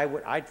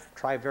 I'd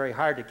try very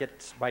hard to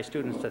get my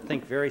students to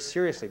think very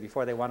seriously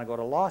before they want to go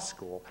to law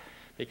school,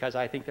 because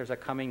I think there's a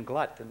coming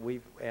glut,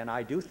 and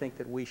I do think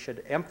that we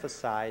should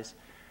emphasize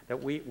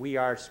that we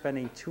are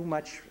spending too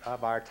much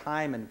of our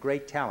time and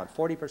great talent.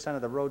 40%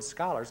 of the Rhodes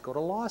Scholars go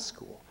to law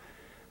school.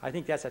 I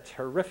think that's a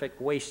terrific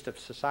waste of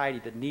society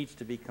that needs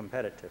to be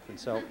competitive. And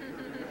so,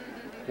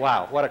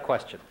 wow, what a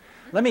question.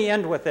 Let me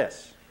end with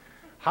this.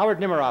 Howard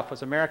Nimmeroff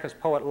was America's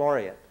poet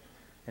laureate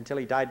until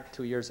he died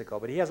 2 years ago,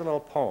 but he has a little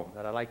poem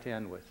that I'd like to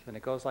end with, and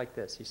it goes like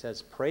this. He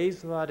says,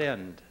 "Praise not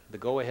end the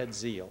go-ahead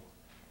zeal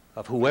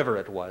of whoever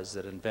it was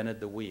that invented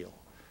the wheel,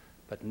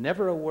 but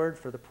never a word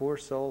for the poor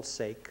soul's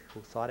sake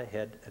who thought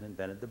ahead and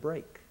invented the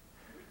brake."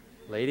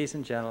 Ladies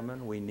and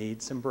gentlemen, we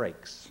need some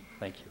brakes.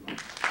 Thank you.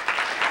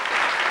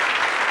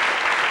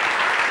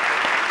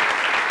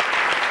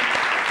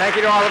 Thank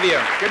you to all of you.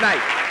 Good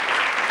night.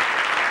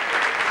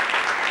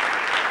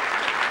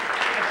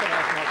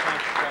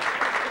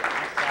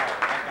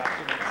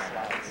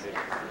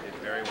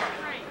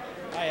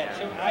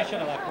 I should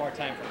have left more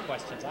time for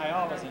questions. I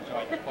always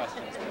enjoy the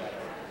questions.